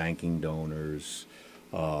donations, thanking donors,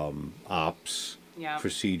 ops,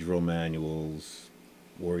 procedural manuals,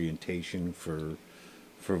 orientation for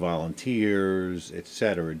volunteers,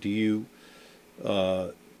 etc. Do you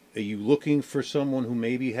are you looking for someone who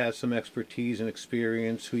maybe has some expertise and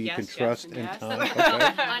experience who you can trust and time? Okay.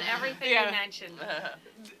 On everything you mentioned.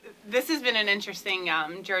 This has been an interesting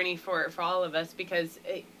journey for all of us because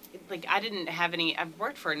I didn't have any. I've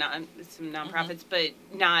worked for some nonprofits, but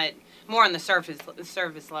not more on the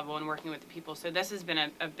service level and working with the people. So this has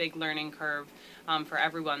been a big learning curve for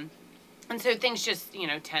everyone. And so things just,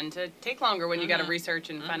 tend to take longer when you got to research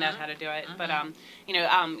and find out how to do it. But,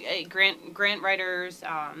 grant writers,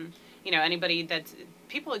 anybody that's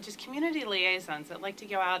people, just community liaisons that like to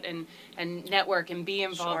go out and network and be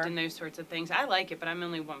involved in those sorts of things. I like it, but I'm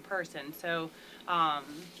only one person. So, and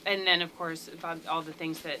then of course, about all the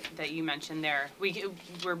things that you mentioned there,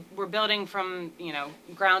 we're building from,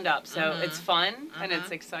 ground up. So it's fun and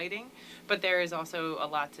it's exciting, but there is also a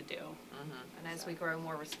lot to do. And as we grow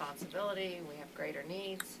more responsibility, we have greater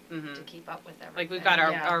needs to keep up with everything. Like we've got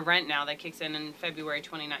our rent now that kicks in February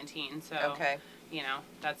 2019. So,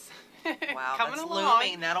 that's wow, coming that's along.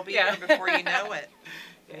 looming. That'll be here before you know it.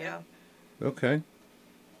 Yeah. Okay.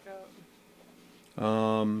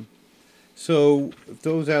 So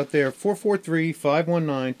those out there,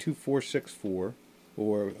 443-519-2464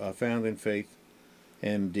 or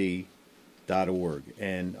foundinfaithmd.org.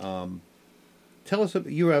 And tell us,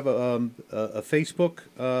 you have a Facebook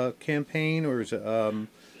campaign, or is it, I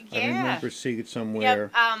remember seeing it somewhere.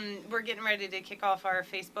 Yep, we're getting ready to kick off our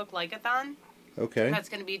Facebook Like-a-thon. Okay. That's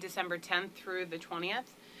going to be December 10th through the 20th.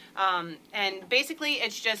 And basically,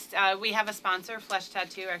 it's just, we have a sponsor, Flesh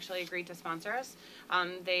Tattoo, actually agreed to sponsor us.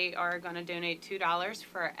 They are going to donate $2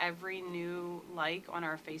 for every new like on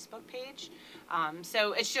our Facebook page.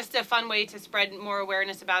 So it's just a fun way to spread more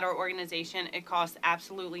awareness about our organization. It costs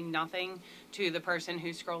absolutely nothing to the person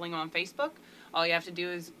who's scrolling on Facebook. All you have to do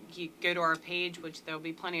is go to our page, which there'll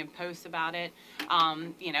be plenty of posts about it,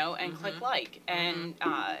 and click like. And,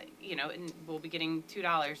 and we'll be getting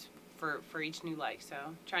 $2 for each new like. So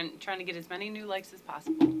trying to get as many new likes as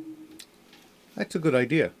possible. That's a good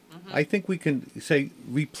idea. I think we can say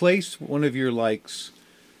replace one of your likes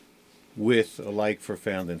with a like for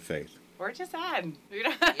Found in Faith. Or just add.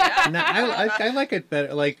 Now, I like it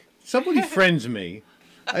better. Like, somebody friends me.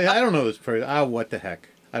 I don't know this person. What the heck.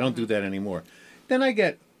 I don't do that anymore. Then I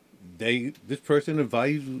get, this person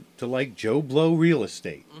invites you to like Joe Blow Real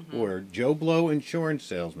Estate or Joe Blow Insurance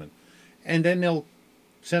Salesman. And then they'll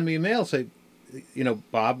send me a mail, say,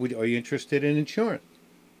 Bob, are you interested in insurance?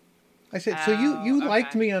 I said, so you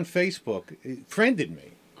liked me on Facebook, friended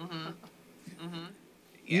me.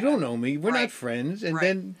 You don't know me. We're not friends. And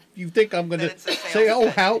then you think I'm going to say,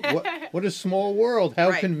 what a small world.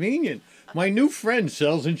 How convenient. My new friend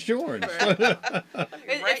sells insurance.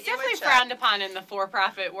 It's definitely frowned upon in the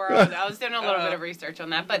for-profit world. I was doing a little bit of research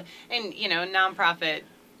on that. But in, nonprofit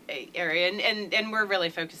area, and we're really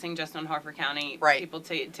focusing just on Harford County people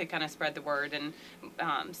to kind of spread the word, and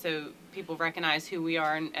so people recognize who we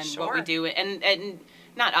are and what we do, and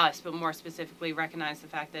not us, but more specifically recognize the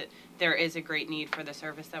fact that there is a great need for the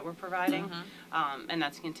service that we're providing, and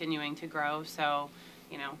that's continuing to grow. So,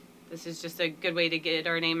 this is just a good way to get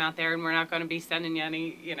our name out there, and we're not going to be sending you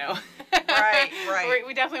any, Right.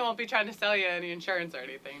 We definitely won't be trying to sell you any insurance or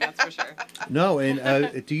anything, that's for sure. No,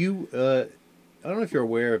 and do you, I don't know if you're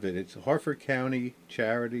aware of it, it's Harford County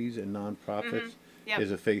Charities and Nonprofits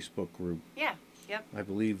is a Facebook group. Yeah, yep. I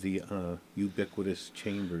believe the Ubiquitous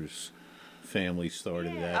Chambers family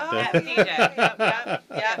started that. Oh, yeah, DJ.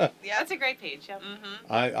 Yep. That's a great page, yep.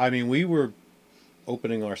 I mean, we were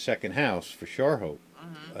opening our second house for Charhope,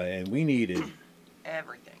 and we needed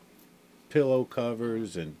everything. Pillow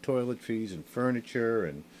covers and toiletries and furniture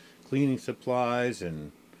and cleaning supplies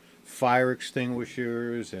and fire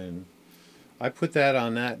extinguishers, and I put that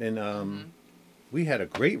on that, and we had a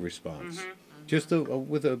great response, just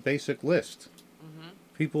with a basic list.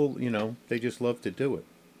 People, they just love to do it.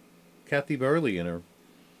 Kathy Burley and her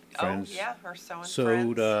friends her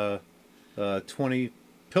sewing sewed 20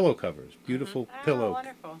 pillow covers, beautiful pillow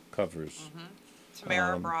covers.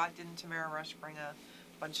 Didn't Tamara Rush bring a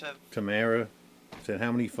bunch of... Tamara said,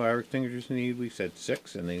 how many fire extinguishers do you need? We said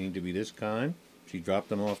 6, and they need to be this kind. She dropped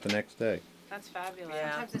them off the next day. That's fabulous.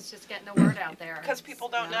 Yeah. Sometimes it's just getting the word out there. Because people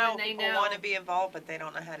don't know. People want to be involved, but they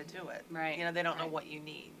don't know how to do it. Right. They don't know what you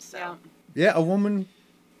need. So. Yeah, a woman,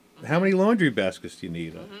 how many laundry baskets do you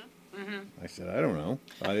need? I said, I don't know.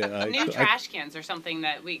 New trash cans or something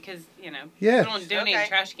that we Yeah. we don't donate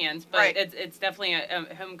trash cans, but it's definitely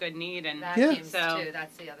a home good need. And vacuums so, too,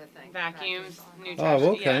 that's the other thing. Vacuums, new trash.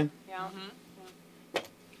 Oh, okay. Yeah.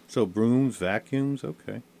 So brooms, vacuums,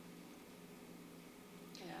 okay.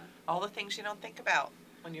 All the things you don't think about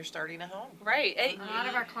when you're starting a home. Right. A lot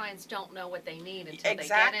of our clients don't know what they need until they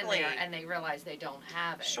get in there and they realize they don't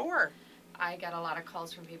have it. Sure. I get a lot of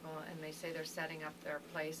calls from people and they say they're setting up their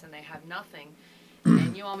place and they have nothing.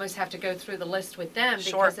 And you almost have to go through the list with them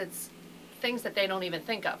because it's things that they don't even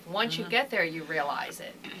think of. Once you get there, you realize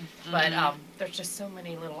it. But there's just so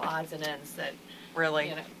many little odds and ends that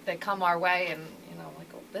really that come our way, and like,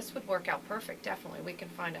 oh, this would work out perfect. Definitely, we can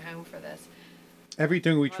find a home for this.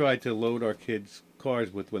 Everything we tried to load our kids'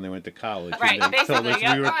 cars with when they went to college. Right, And they told basically, us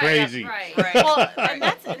yeah. we were Right, crazy. Right. Well, and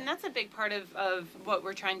that's a big part of what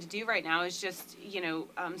we're trying to do right now is just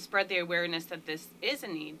spread the awareness that this is a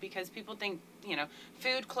need, because people think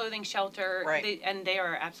food, clothing, shelter, Right. they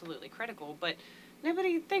are absolutely critical, but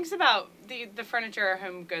nobody thinks about the furniture or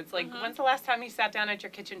home goods. Like, when's the last time you sat down at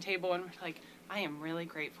your kitchen table and were like, I am really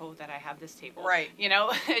grateful that I have this table. Right.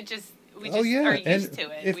 It just we Oh just yeah, are and used to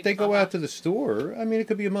it. if We they just- go out to the store, I mean, it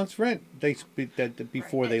could be a month's rent.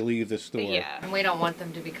 Before they leave the store. Yeah. And we don't want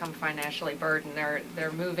them to become financially burdened.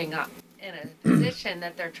 They're moving up in a position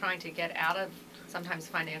that they're trying to get out of sometimes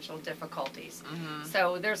financial difficulties.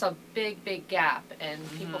 So there's a big gap, and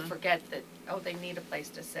people forget that, they need a place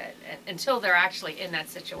to sit until they're actually in that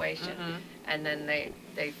situation. And then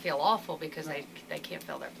they feel awful because they can't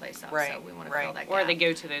fill their place up. Right, So we want to right. fill that gap. Or they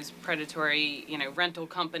go to those predatory, rental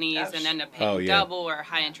companies Oh, and end up Oh, paying yeah. double or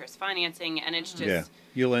high interest financing, and it's just Yeah,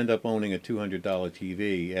 you'll end up owning a $200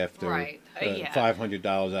 TV after Right. Yeah.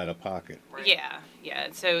 $500 out of pocket. Right. Yeah.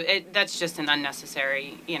 So that's just an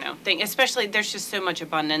unnecessary, thing. Especially there's just so much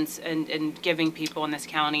abundance and giving people in this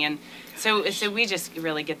county, and so we just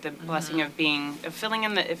really get the blessing of filling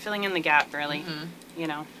in the gap, really.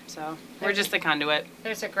 So we're just the conduit.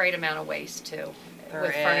 There's a great amount of waste too There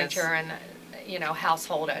with is. furniture and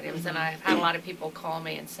household items, and I've had a lot of people call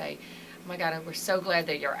me and say, "Oh my God, we're so glad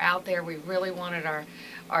that you're out there. We really wanted our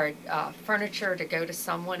furniture to go to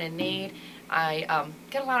someone in need." I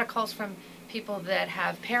get a lot of calls from people that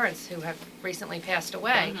have parents who have recently passed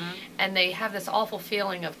away, and they have this awful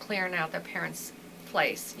feeling of clearing out their parents'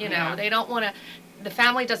 place. Yeah. They don't want to. The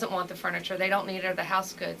family doesn't want the furniture. They don't need it or the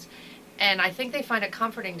house goods. And I think they find it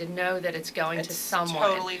comforting to know that it's going to It's someone.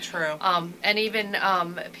 totally true. And even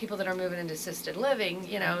people that are moving into assisted living,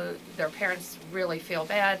 their parents really feel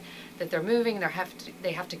bad that they're moving.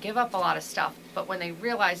 They have to give up a lot of stuff. But when they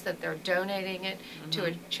realize that they're donating it to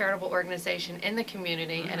a charitable organization in the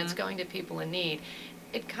community and it's going to people in need,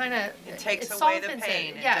 it kind of It takes away the softens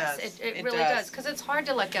pain. it. It Yes, does. it It really does. does, because it's hard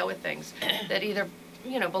to let go of things that either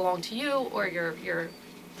belong to you or your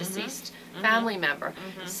deceased family member.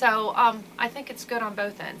 So I think it's good on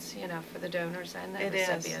both ends, for the donors and the It is.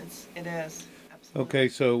 recipients. It is. Absolutely. Okay,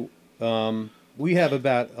 so we have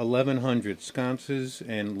about 1,100 sconces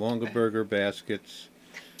and Longaberger baskets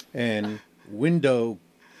and window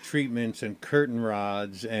treatments and curtain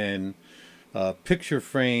rods and picture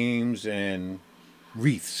frames and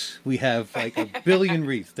wreaths. We have like a billion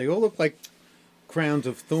wreaths. They all look like crowns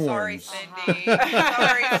of thorns. Sorry, Cindy.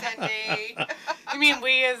 Sorry, Cindy. You mean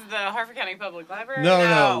we as the Harford County Public Library? No,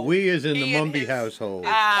 No. we as in the He and Mumby his- household.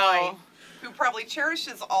 his Oh. wife, who probably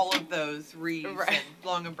cherishes all of those wreaths Right. and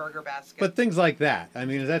Longaberger baskets. But things like that. I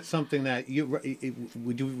mean, is that something that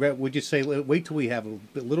would you say wait till we have a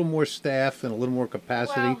little more staff and a little more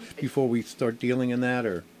capacity Well, before we start dealing in that,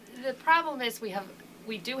 or? The problem is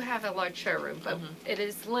we do have a large showroom, but it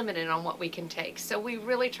is limited on what we can take. So we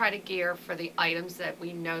really try to gear for the items that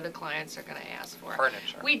we know the clients are going to ask for.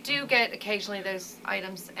 Furniture. We do get occasionally those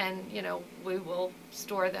items, and we will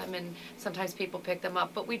store them, and sometimes people pick them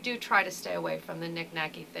up. But we do try to stay away from the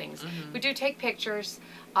knick-knacky things. We do take pictures.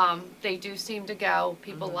 They do seem to go.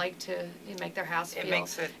 People like to make their house It feel,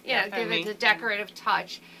 makes it- give it the decorative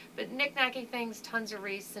touch. But knick-knacky things, tons of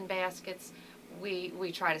wreaths and baskets,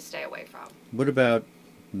 we try to stay away from. What about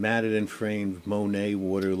matted and framed Monet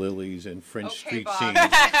water lilies and French Okay, street Bob. scenes?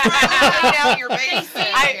 Right down your They basement seem,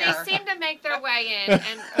 here. they seem to make their way in,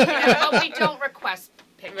 and but we don't request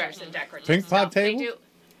pictures and decorative Pink stuff. pot table? They do.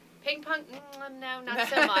 Ping pong? No, not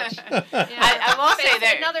so much. I will say Space-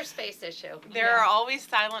 there- another space issue. There are always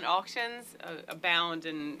silent auctions abound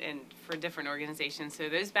and for different organizations. So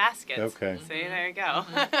those baskets. Okay. So there you go.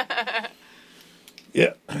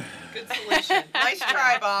 Yeah. Good solution. Nice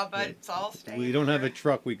try, Bob, but it's all staying. We don't have a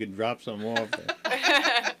truck. We could drop some off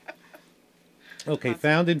there. Okay,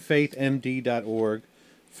 foundinfaithmd.org,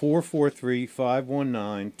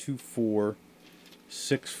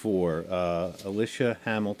 443-519-2464. Alicia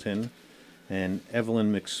Hamilton and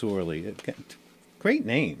Evelyn McSorely. Great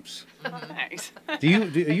names. Thanks. Are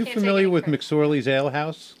you take familiar any with credit. McSorley's Ale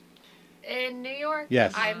House? In New York?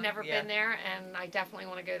 Yes. I've never Yeah. been there, and I definitely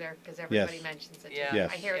want to go there because everybody Yes. mentions it. Yeah.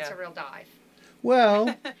 Yes. I hear it's Yeah. a real dive.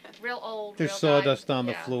 Well, Real old. there's real sawdust dive. on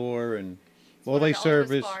the Yeah. floor, and It's all one of they the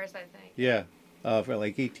serve oldest is bars, I think. yeah, for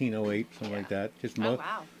like 1808, something like that. Just Oh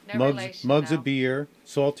wow. No mugs, relation, mugs no. of beer,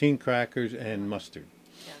 saltine crackers, and mustard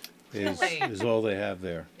Yeah. is all they have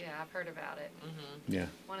there. Yeah, I've heard about it. Yeah.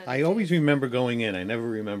 One of the I always days. remember going in. I never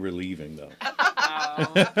remember leaving, though.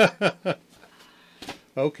 Oh.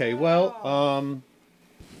 Okay, well,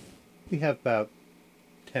 we have about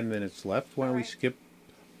 10 minutes left. Why don't we Alright. skip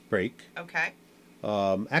break? Okay,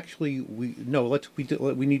 Actually, we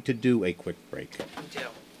need to do a quick break. we do.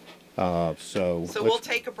 So So we'll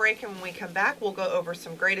take a break, and when we come back, we'll go over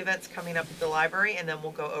some great events coming up at the library, and then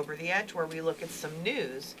we'll go over the edge where we look at some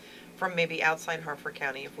news from maybe outside Harford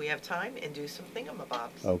County if we have time, and do some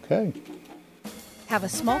thingamabobs. Okay. Have a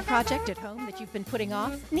small project at home that you've been putting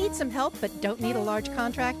off? Need some help but don't need a large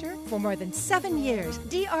contractor? For more than 7 years,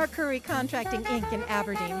 D.R. Curry Contracting, Inc. in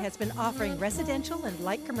Aberdeen has been offering residential and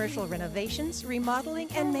light commercial renovations, remodeling,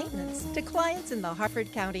 and maintenance to clients in the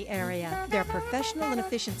Harford County area. Their professional and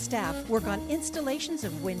efficient staff work on installations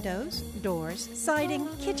of windows, doors, siding,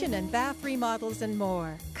 kitchen and bath remodels, and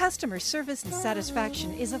more. Customer service and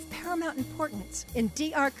satisfaction is of paramount importance in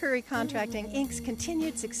D.R. Curry Contracting, Inc.'s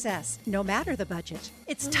continued success, no matter the budget.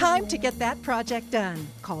 It's time to get that project done.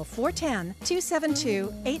 Call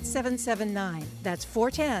 410-272-8779. That's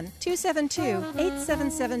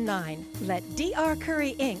 410-272-8779. Let D.R.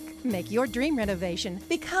 Curry, Inc. make your dream renovation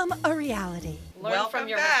become a reality. Learn Welcome from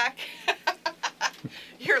your back.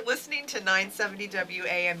 You're listening to 970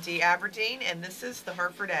 WAMD Aberdeen, and this is the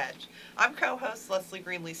Harford Edge. I'm co-host Leslie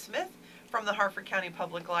Greenlee Smith from the Harford County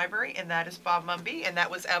Public Library, and that is Bob Mumby, and that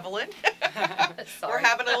was Evelyn. We're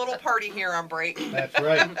having a little party here on break. That's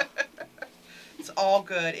right. It's all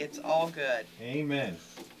good. It's all good. Amen.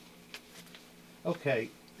 Okay,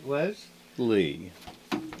 Leslie.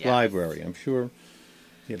 Yes. Library. I'm sure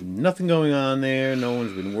you have nothing going on there. No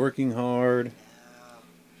one's been working hard.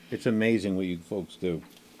 It's amazing what you folks do.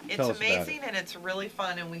 It's Tell us about amazing, and it's really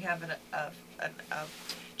fun, and we have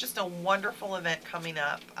just a wonderful event coming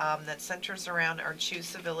up that centers around our Choose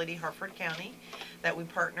Civility Harford County that we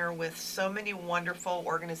partner with so many wonderful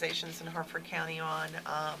organizations in Harford County on.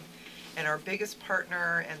 And our biggest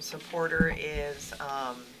partner and supporter is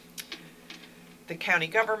the county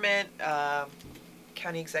government.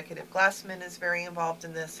 County Executive Glassman is very involved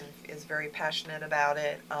in this and is very passionate about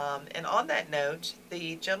it. And on that note,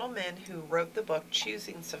 the gentleman who wrote the book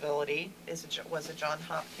Choosing Civility was a Johns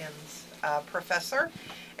Hopkins professor,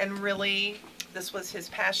 and really this was his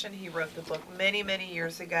passion. He wrote the book many, many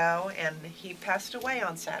years ago, and he passed away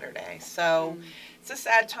on Saturday. So it's a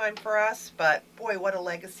sad time for us, but boy, what a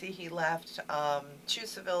legacy he left. Choose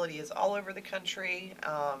Civility is all over the country,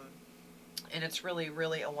 and it's really,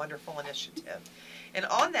 really a wonderful initiative. And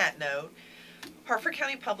on that note, Harford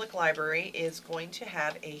County Public Library is going to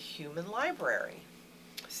have a human library.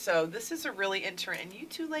 So this is a really interesting, and you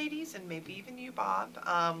two ladies, and maybe even you, Bob,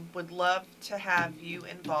 would love to have you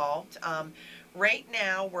involved. Right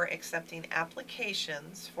now, we're accepting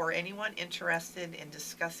applications for anyone interested in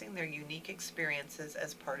discussing their unique experiences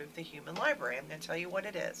as part of the human library. I'm going to tell you what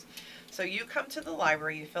it is. So you come to the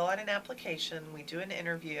library, you fill out an application, we do an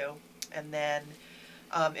interview, and then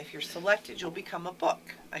if you're selected, you'll become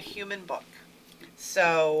a human book.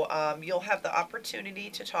 So you'll have the opportunity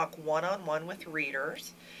to talk one-on-one with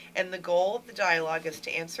readers, and the goal of the dialogue is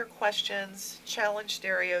to answer questions, challenge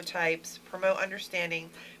stereotypes, promote understanding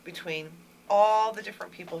between all the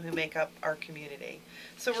different people who make up our community.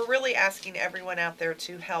 So we're really asking everyone out there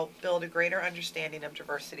to help build a greater understanding of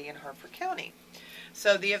diversity in Harford County.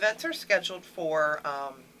 So the events are scheduled for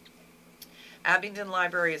Abingdon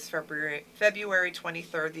Library is February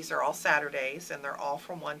 23rd. These are all Saturdays, and they're all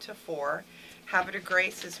from 1 to 4. Havre de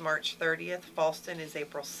Grace is March 30th. Falston is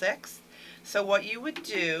April 6th. So what you would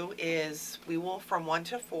do is we will, from 1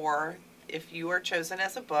 to 4, if you are chosen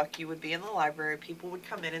as a book, you would be in the library. People would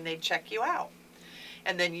come in and they'd check you out.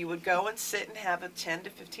 And then you would go and sit and have a 10 to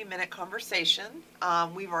 15 minute conversation.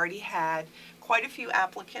 We've already had quite a few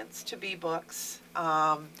applicants to be books.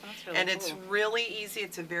 Really and cool. it's really easy.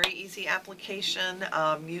 It's a very easy application.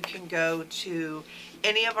 You can go to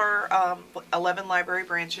any of our 11 library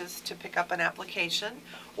branches to pick up an application,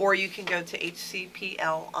 or you can go to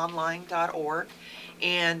hcplonline.org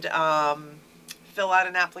and fill out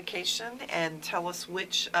an application and tell us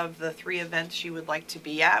which of the 3 events you would like to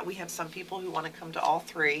be at. We have some people who want to come to all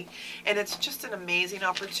 3, and it's just an amazing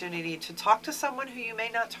opportunity to talk to someone who you may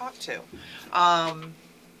not talk to,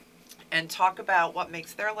 and talk about what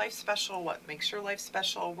makes their life special, what makes your life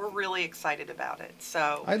special. We're really excited about it.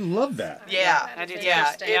 So I love that. yeah, I do too.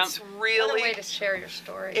 it's What a really way to share your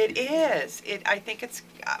story. it is. I think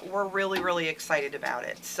we're really, really excited about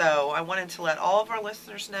it. So I wanted to let all of our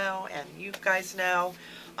listeners know, and you guys know.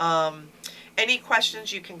 Any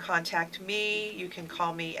questions, you can contact me. You can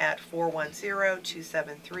call me at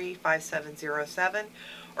 410-273-5707,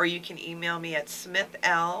 or you can email me at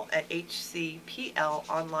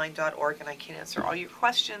smithl@hcplonline.org, and I can answer all your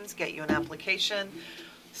questions, get you an application.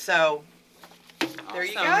 So there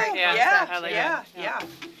you go. Awesome. Yeah, I like yeah, it. Yeah.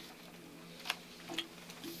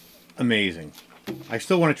 amazing. I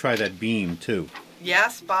still want to try that beam, too.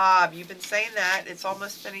 Yes, Bob, you've been saying that. It's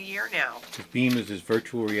almost been a year now. This beam is this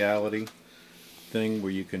virtual reality thing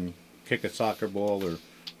where you can kick a soccer ball or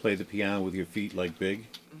play the piano with your feet like big.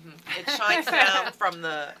 It shines down from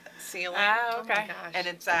the ceiling. Oh, Oh my okay. gosh. And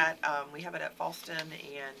it's at, we have it at Falston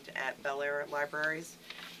and at Bel Air Libraries.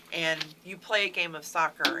 And you play a game of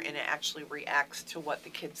soccer and it actually reacts to what the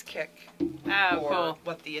kids kick Oh, or cool.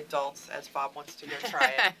 what the adults, as Bob wants to go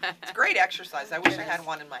try it. It's great exercise. I wish I had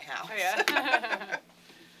one in my house. Oh, yeah.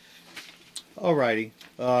 Alrighty.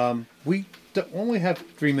 We only have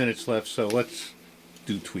 3 minutes left, so let's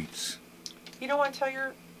do tweets. You don't want to tell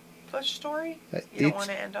your Bush story? You don't It's- want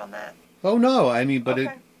to end on that? Oh, no. I mean, but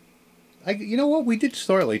Okay. you know what? We did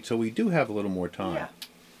start late, so we do have a little more time. Yeah.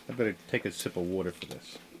 I better take a sip of water for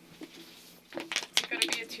this. It's going to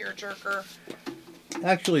be a tearjerker.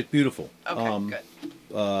 Actually, it's beautiful. Okay,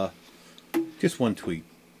 good. Just one tweet.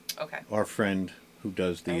 Okay. Our friend who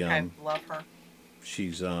does the, Okay, love her.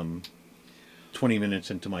 she's 20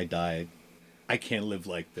 minutes into my diet. I can't live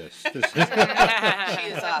like this. This is, She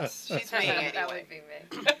is us. She's me That anyway.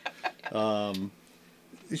 would be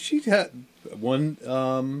me. she had one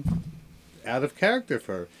out of character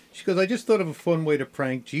for her. She goes, I just thought of a fun way to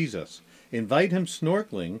prank Jesus. Invite him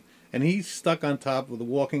snorkeling, and he's stuck on top of the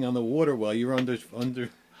walking on the water while you're underneath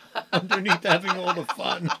having all the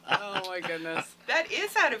fun. Oh, my goodness. That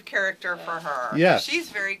is out of character for her. Yes. She's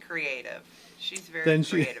very creative. She's very Then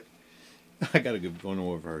creative. I got to give one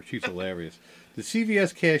over her. She's hilarious. The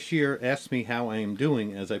CVS cashier asked me how I am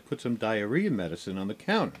doing as I put some diarrhea medicine on the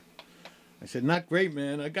counter. I said, not great,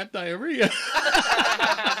 man. I got diarrhea.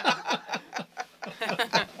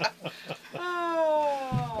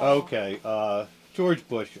 Oh. Okay. George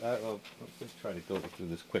Bush. Let's try to go through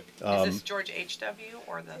this quick. Is this George H.W.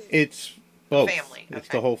 or the... It's both. Family, It's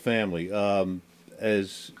okay. the whole family.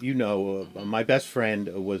 As you know, my best friend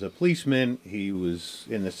was a policeman. He was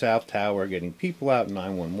in the South Tower getting people out in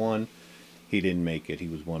 911. He didn't make it. He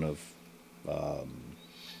was one of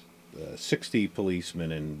 60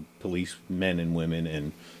 policemen and policemen and women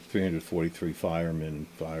and 343 firemen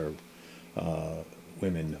and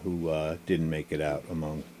women who didn't make it out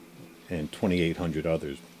and 2,800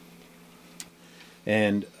 others.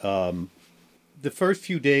 And the first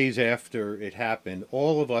few days after it happened,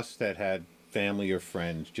 all of us that had family or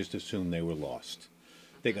friends just assumed they were lost.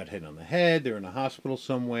 They got hit on the head, they're in a hospital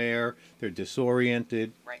somewhere, they're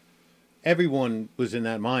disoriented. Right. Everyone was in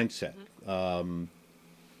that mindset.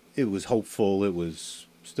 It was hopeful, it was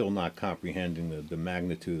still not comprehending the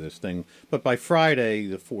magnitude of this thing. But by Friday,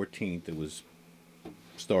 the 14th, it was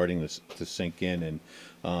starting to sink in.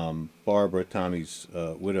 And Barbara, Tommy's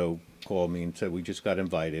widow, called me and said, we just got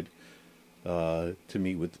invited to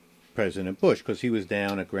meet with President Bush, because he was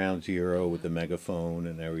down at Ground Zero with the megaphone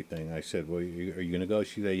and everything. I said, well, are you going to go?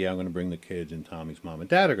 She said, yeah, I'm going to bring the kids, and Tommy's mom and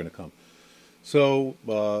dad are going to come. So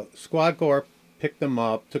Squad Car picked them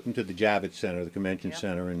up, took them to the Javits Center, the convention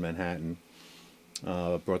center in Manhattan,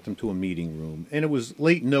 brought them to a meeting room. And it was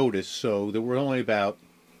late notice, so there were only about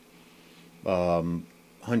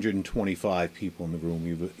 125 people in the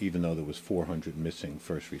room, even though there was 400 missing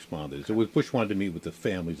first responders. It was Bush wanted to meet with the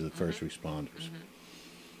families of the first responders.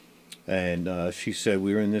 And she said,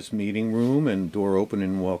 we were in this meeting room, and door opened,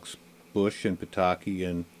 and walks Bush and Pataki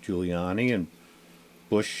and Giuliani. And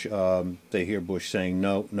Bush, they hear Bush saying,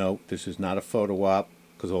 no, this is not a photo op,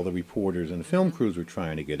 because all the reporters and the film crews were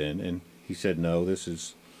trying to get in. And he said, no,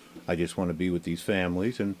 I just want to be with these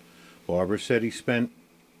families. And Barbara said he spent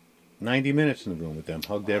 90 minutes in the room with them,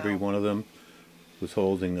 hugged every one of them, was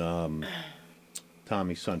holding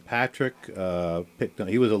Tommy's son Patrick,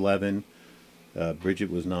 he was 11. Bridget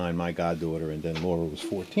was 9, my goddaughter, and then Laura was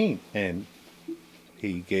 14. And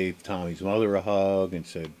he gave Tommy's mother a hug and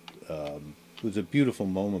said, it was a beautiful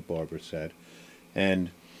moment, Barbara said. And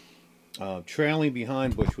trailing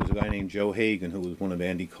behind Bush was a guy named Joe Hagan, who was one of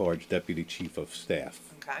Andy Card's deputy chief of staff.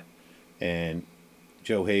 Okay. And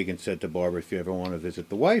Joe Hagan said to Barbara, if you ever want to visit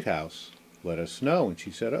the White House, let us know. And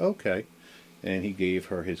she said, okay. And he gave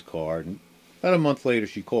her his card. And about a month later,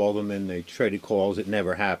 she called him, and they traded calls. It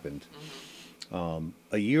never happened.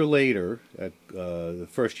 A year later, at the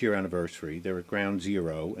first year anniversary, they're at Ground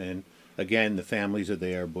Zero, and again, the families are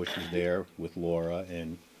there. Bush is there with Laura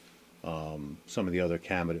and some of the other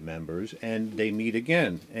cabinet members, and they meet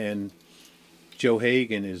again. And Joe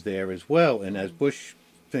Hagan is there as well. And as Bush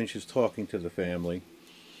finishes talking to the family,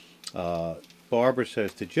 Barbara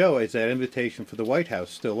says to Joe, is that invitation for the White House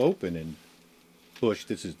still open? And Bush,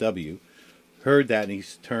 this is W, heard that, and he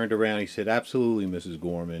turned around. He said, absolutely, Mrs.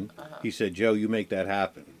 Gorman. He said, Joe, you make that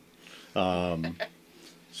happen.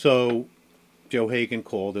 So Joe Hagan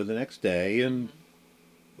called her the next day, and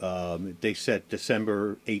they set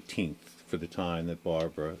December 18th for the time that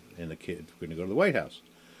Barbara and the kids were going to go to the White House.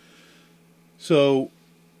 So,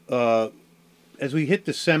 as we hit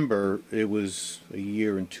December, it was a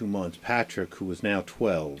year and 2 months. Patrick, who was now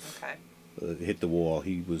 12, hit the wall.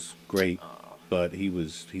 He was great, but he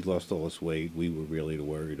lost all his weight. We were really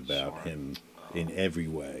worried about him in every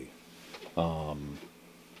way. And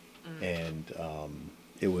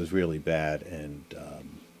it was really bad. And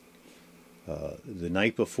the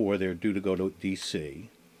night before they're due to go to D.C.,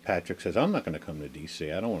 Patrick says, I'm not going to come to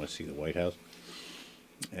D.C. I don't want to see the White House.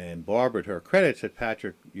 And Barbara, to her credit, said,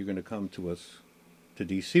 Patrick, you're going to come to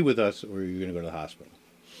D.C. with us, or you're going to go to the hospital.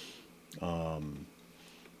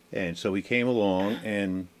 And so he came along,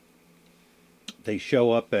 and they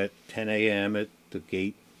show up at 10 a.m. at the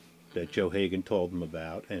gate that Joe Hagan told them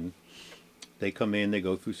about, and they come in, they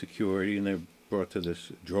go through security, and they're brought to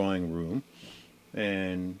this drawing room,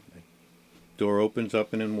 and the door opens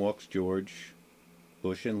up, and in walks George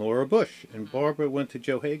Bush and Laura Bush. And Barbara went to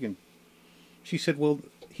Joe Hagan. She said, well,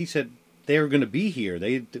 he said they were going to be here.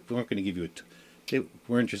 They weren't going to give you they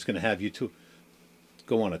weren't just going to have you to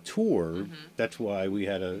go on a tour. That's why we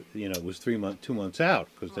had it was 2 months out,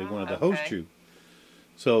 because they wanted to host you.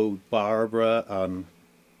 So Barbara and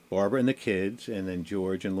the kids, and then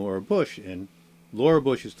George and Laura Bush. And Laura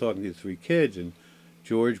Bush is talking to the three kids, and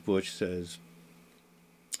George Bush says,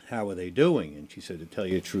 how are they doing? And she said, to tell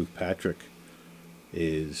you the truth, Patrick,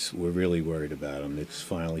 we're really worried about him. It's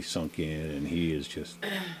finally sunk in, and he is just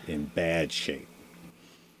in bad shape.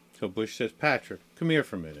 So Bush says, Patrick, come here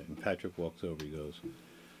for a minute. And Patrick walks over. He goes,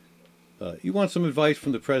 you want some advice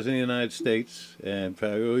from the President of the United States? And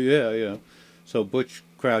Patrick, oh, yeah. So Bush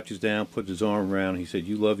crouches down, puts his arm around. He said,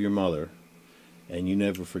 you love your mother, and you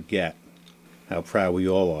never forget how proud we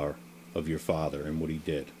all are of your father and what he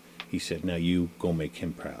did. He said, now you go make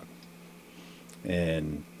him proud.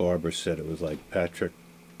 And Barbara said it was like, Patrick,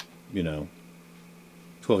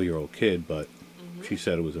 12-year-old kid, but she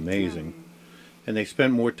said it was amazing. And they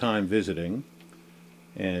spent more time visiting,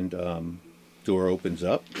 and door opens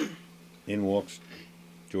up. In walks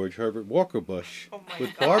George Herbert Walker Bush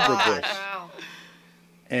with Barbara Bush. Wow.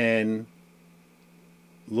 And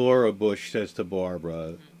Laura Bush says to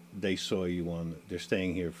Barbara, they're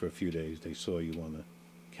staying here for a few days. They saw you on the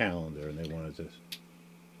calendar, and they wanted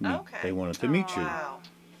to meet you. Wow.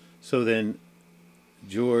 So then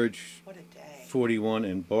George, What a day. 41,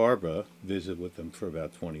 and Barbara visit with them for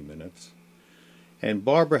about 20 minutes. And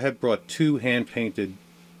Barbara had brought 2 hand-painted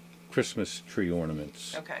Christmas tree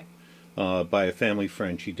ornaments. Okay. By a family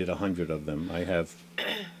friend. She did 100 of them. I have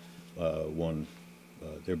one.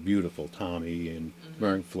 They're beautiful. Tommy and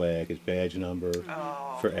American flag, his badge number,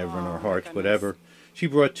 forever in our hearts, whatever. She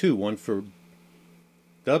brought 2, one for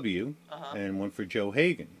W and one for Joe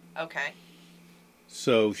Hagan. Okay.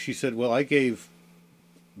 So she said, well, I gave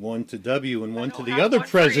one to W and one to the have other one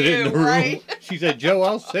for president you, in the room. right? She said, Joe,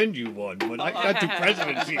 I'll send you one, but I got 2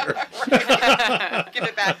 presidents here. Give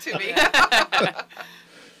it back to me.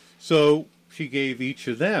 So she gave each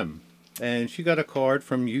of them, and she got a card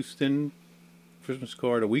from Houston, Christmas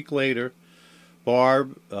card. A week later,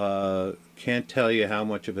 Barb, can't tell you how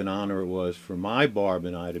much of an honor it was for my Barb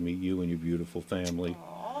and I to meet you and your beautiful family.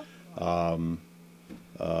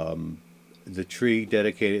 The tree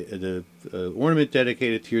dedicated, the ornament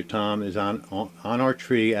dedicated to your Tom is on our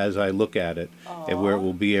tree as I look at it, and where it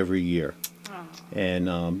will be every year. And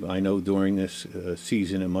I know during this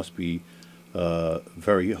season it must be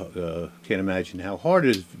very, can't imagine how hard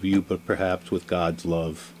it is for you, but perhaps with God's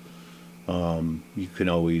love, you can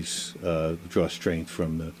always draw strength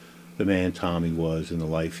from the man Tommy was and the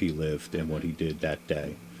life he lived and what he did that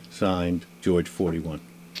day. Signed, George 41.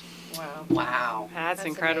 Wow. That's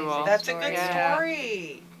incredible. amazing. That's a good Yeah.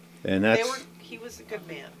 story. And He was a good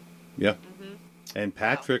man. yeah. And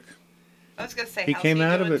Patrick, I was going to say, he how's came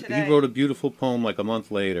out of doing it. today? He wrote a beautiful poem like a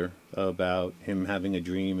month later about him having a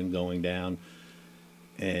dream and going down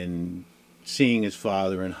and seeing his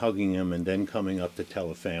father and hugging him, and then coming up to tell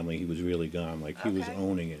a family he was really gone, like he was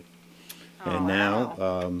owning it. And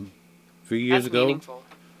now, 3 years That's ago, meaningful.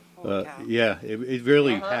 Holy cow. yeah, it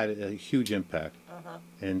really had a huge impact.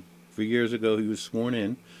 And 3 years ago, he was sworn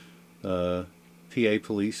in. PA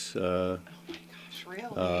police Oh my gosh,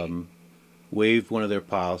 really? waived one of their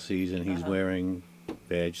policies, and he's wearing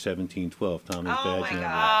badge 1712, Tommy's Oh badge my number.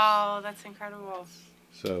 gosh. Oh, that's incredible.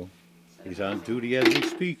 So he's on duty as we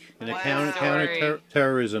speak in a Wow.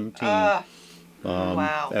 counter-terrorism team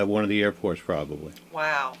Wow. at one of the airports, probably.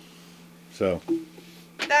 Wow. So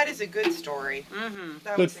That is a good story.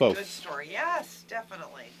 That Good was a folks. good story. Yes,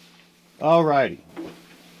 definitely. all righty.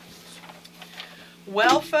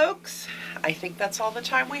 Well, folks, I think that's all the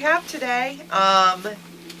time we have today.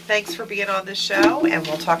 Thanks for being on the show, and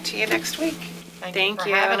we'll talk to you next week. Thank for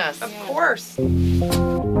you. having us. Of course.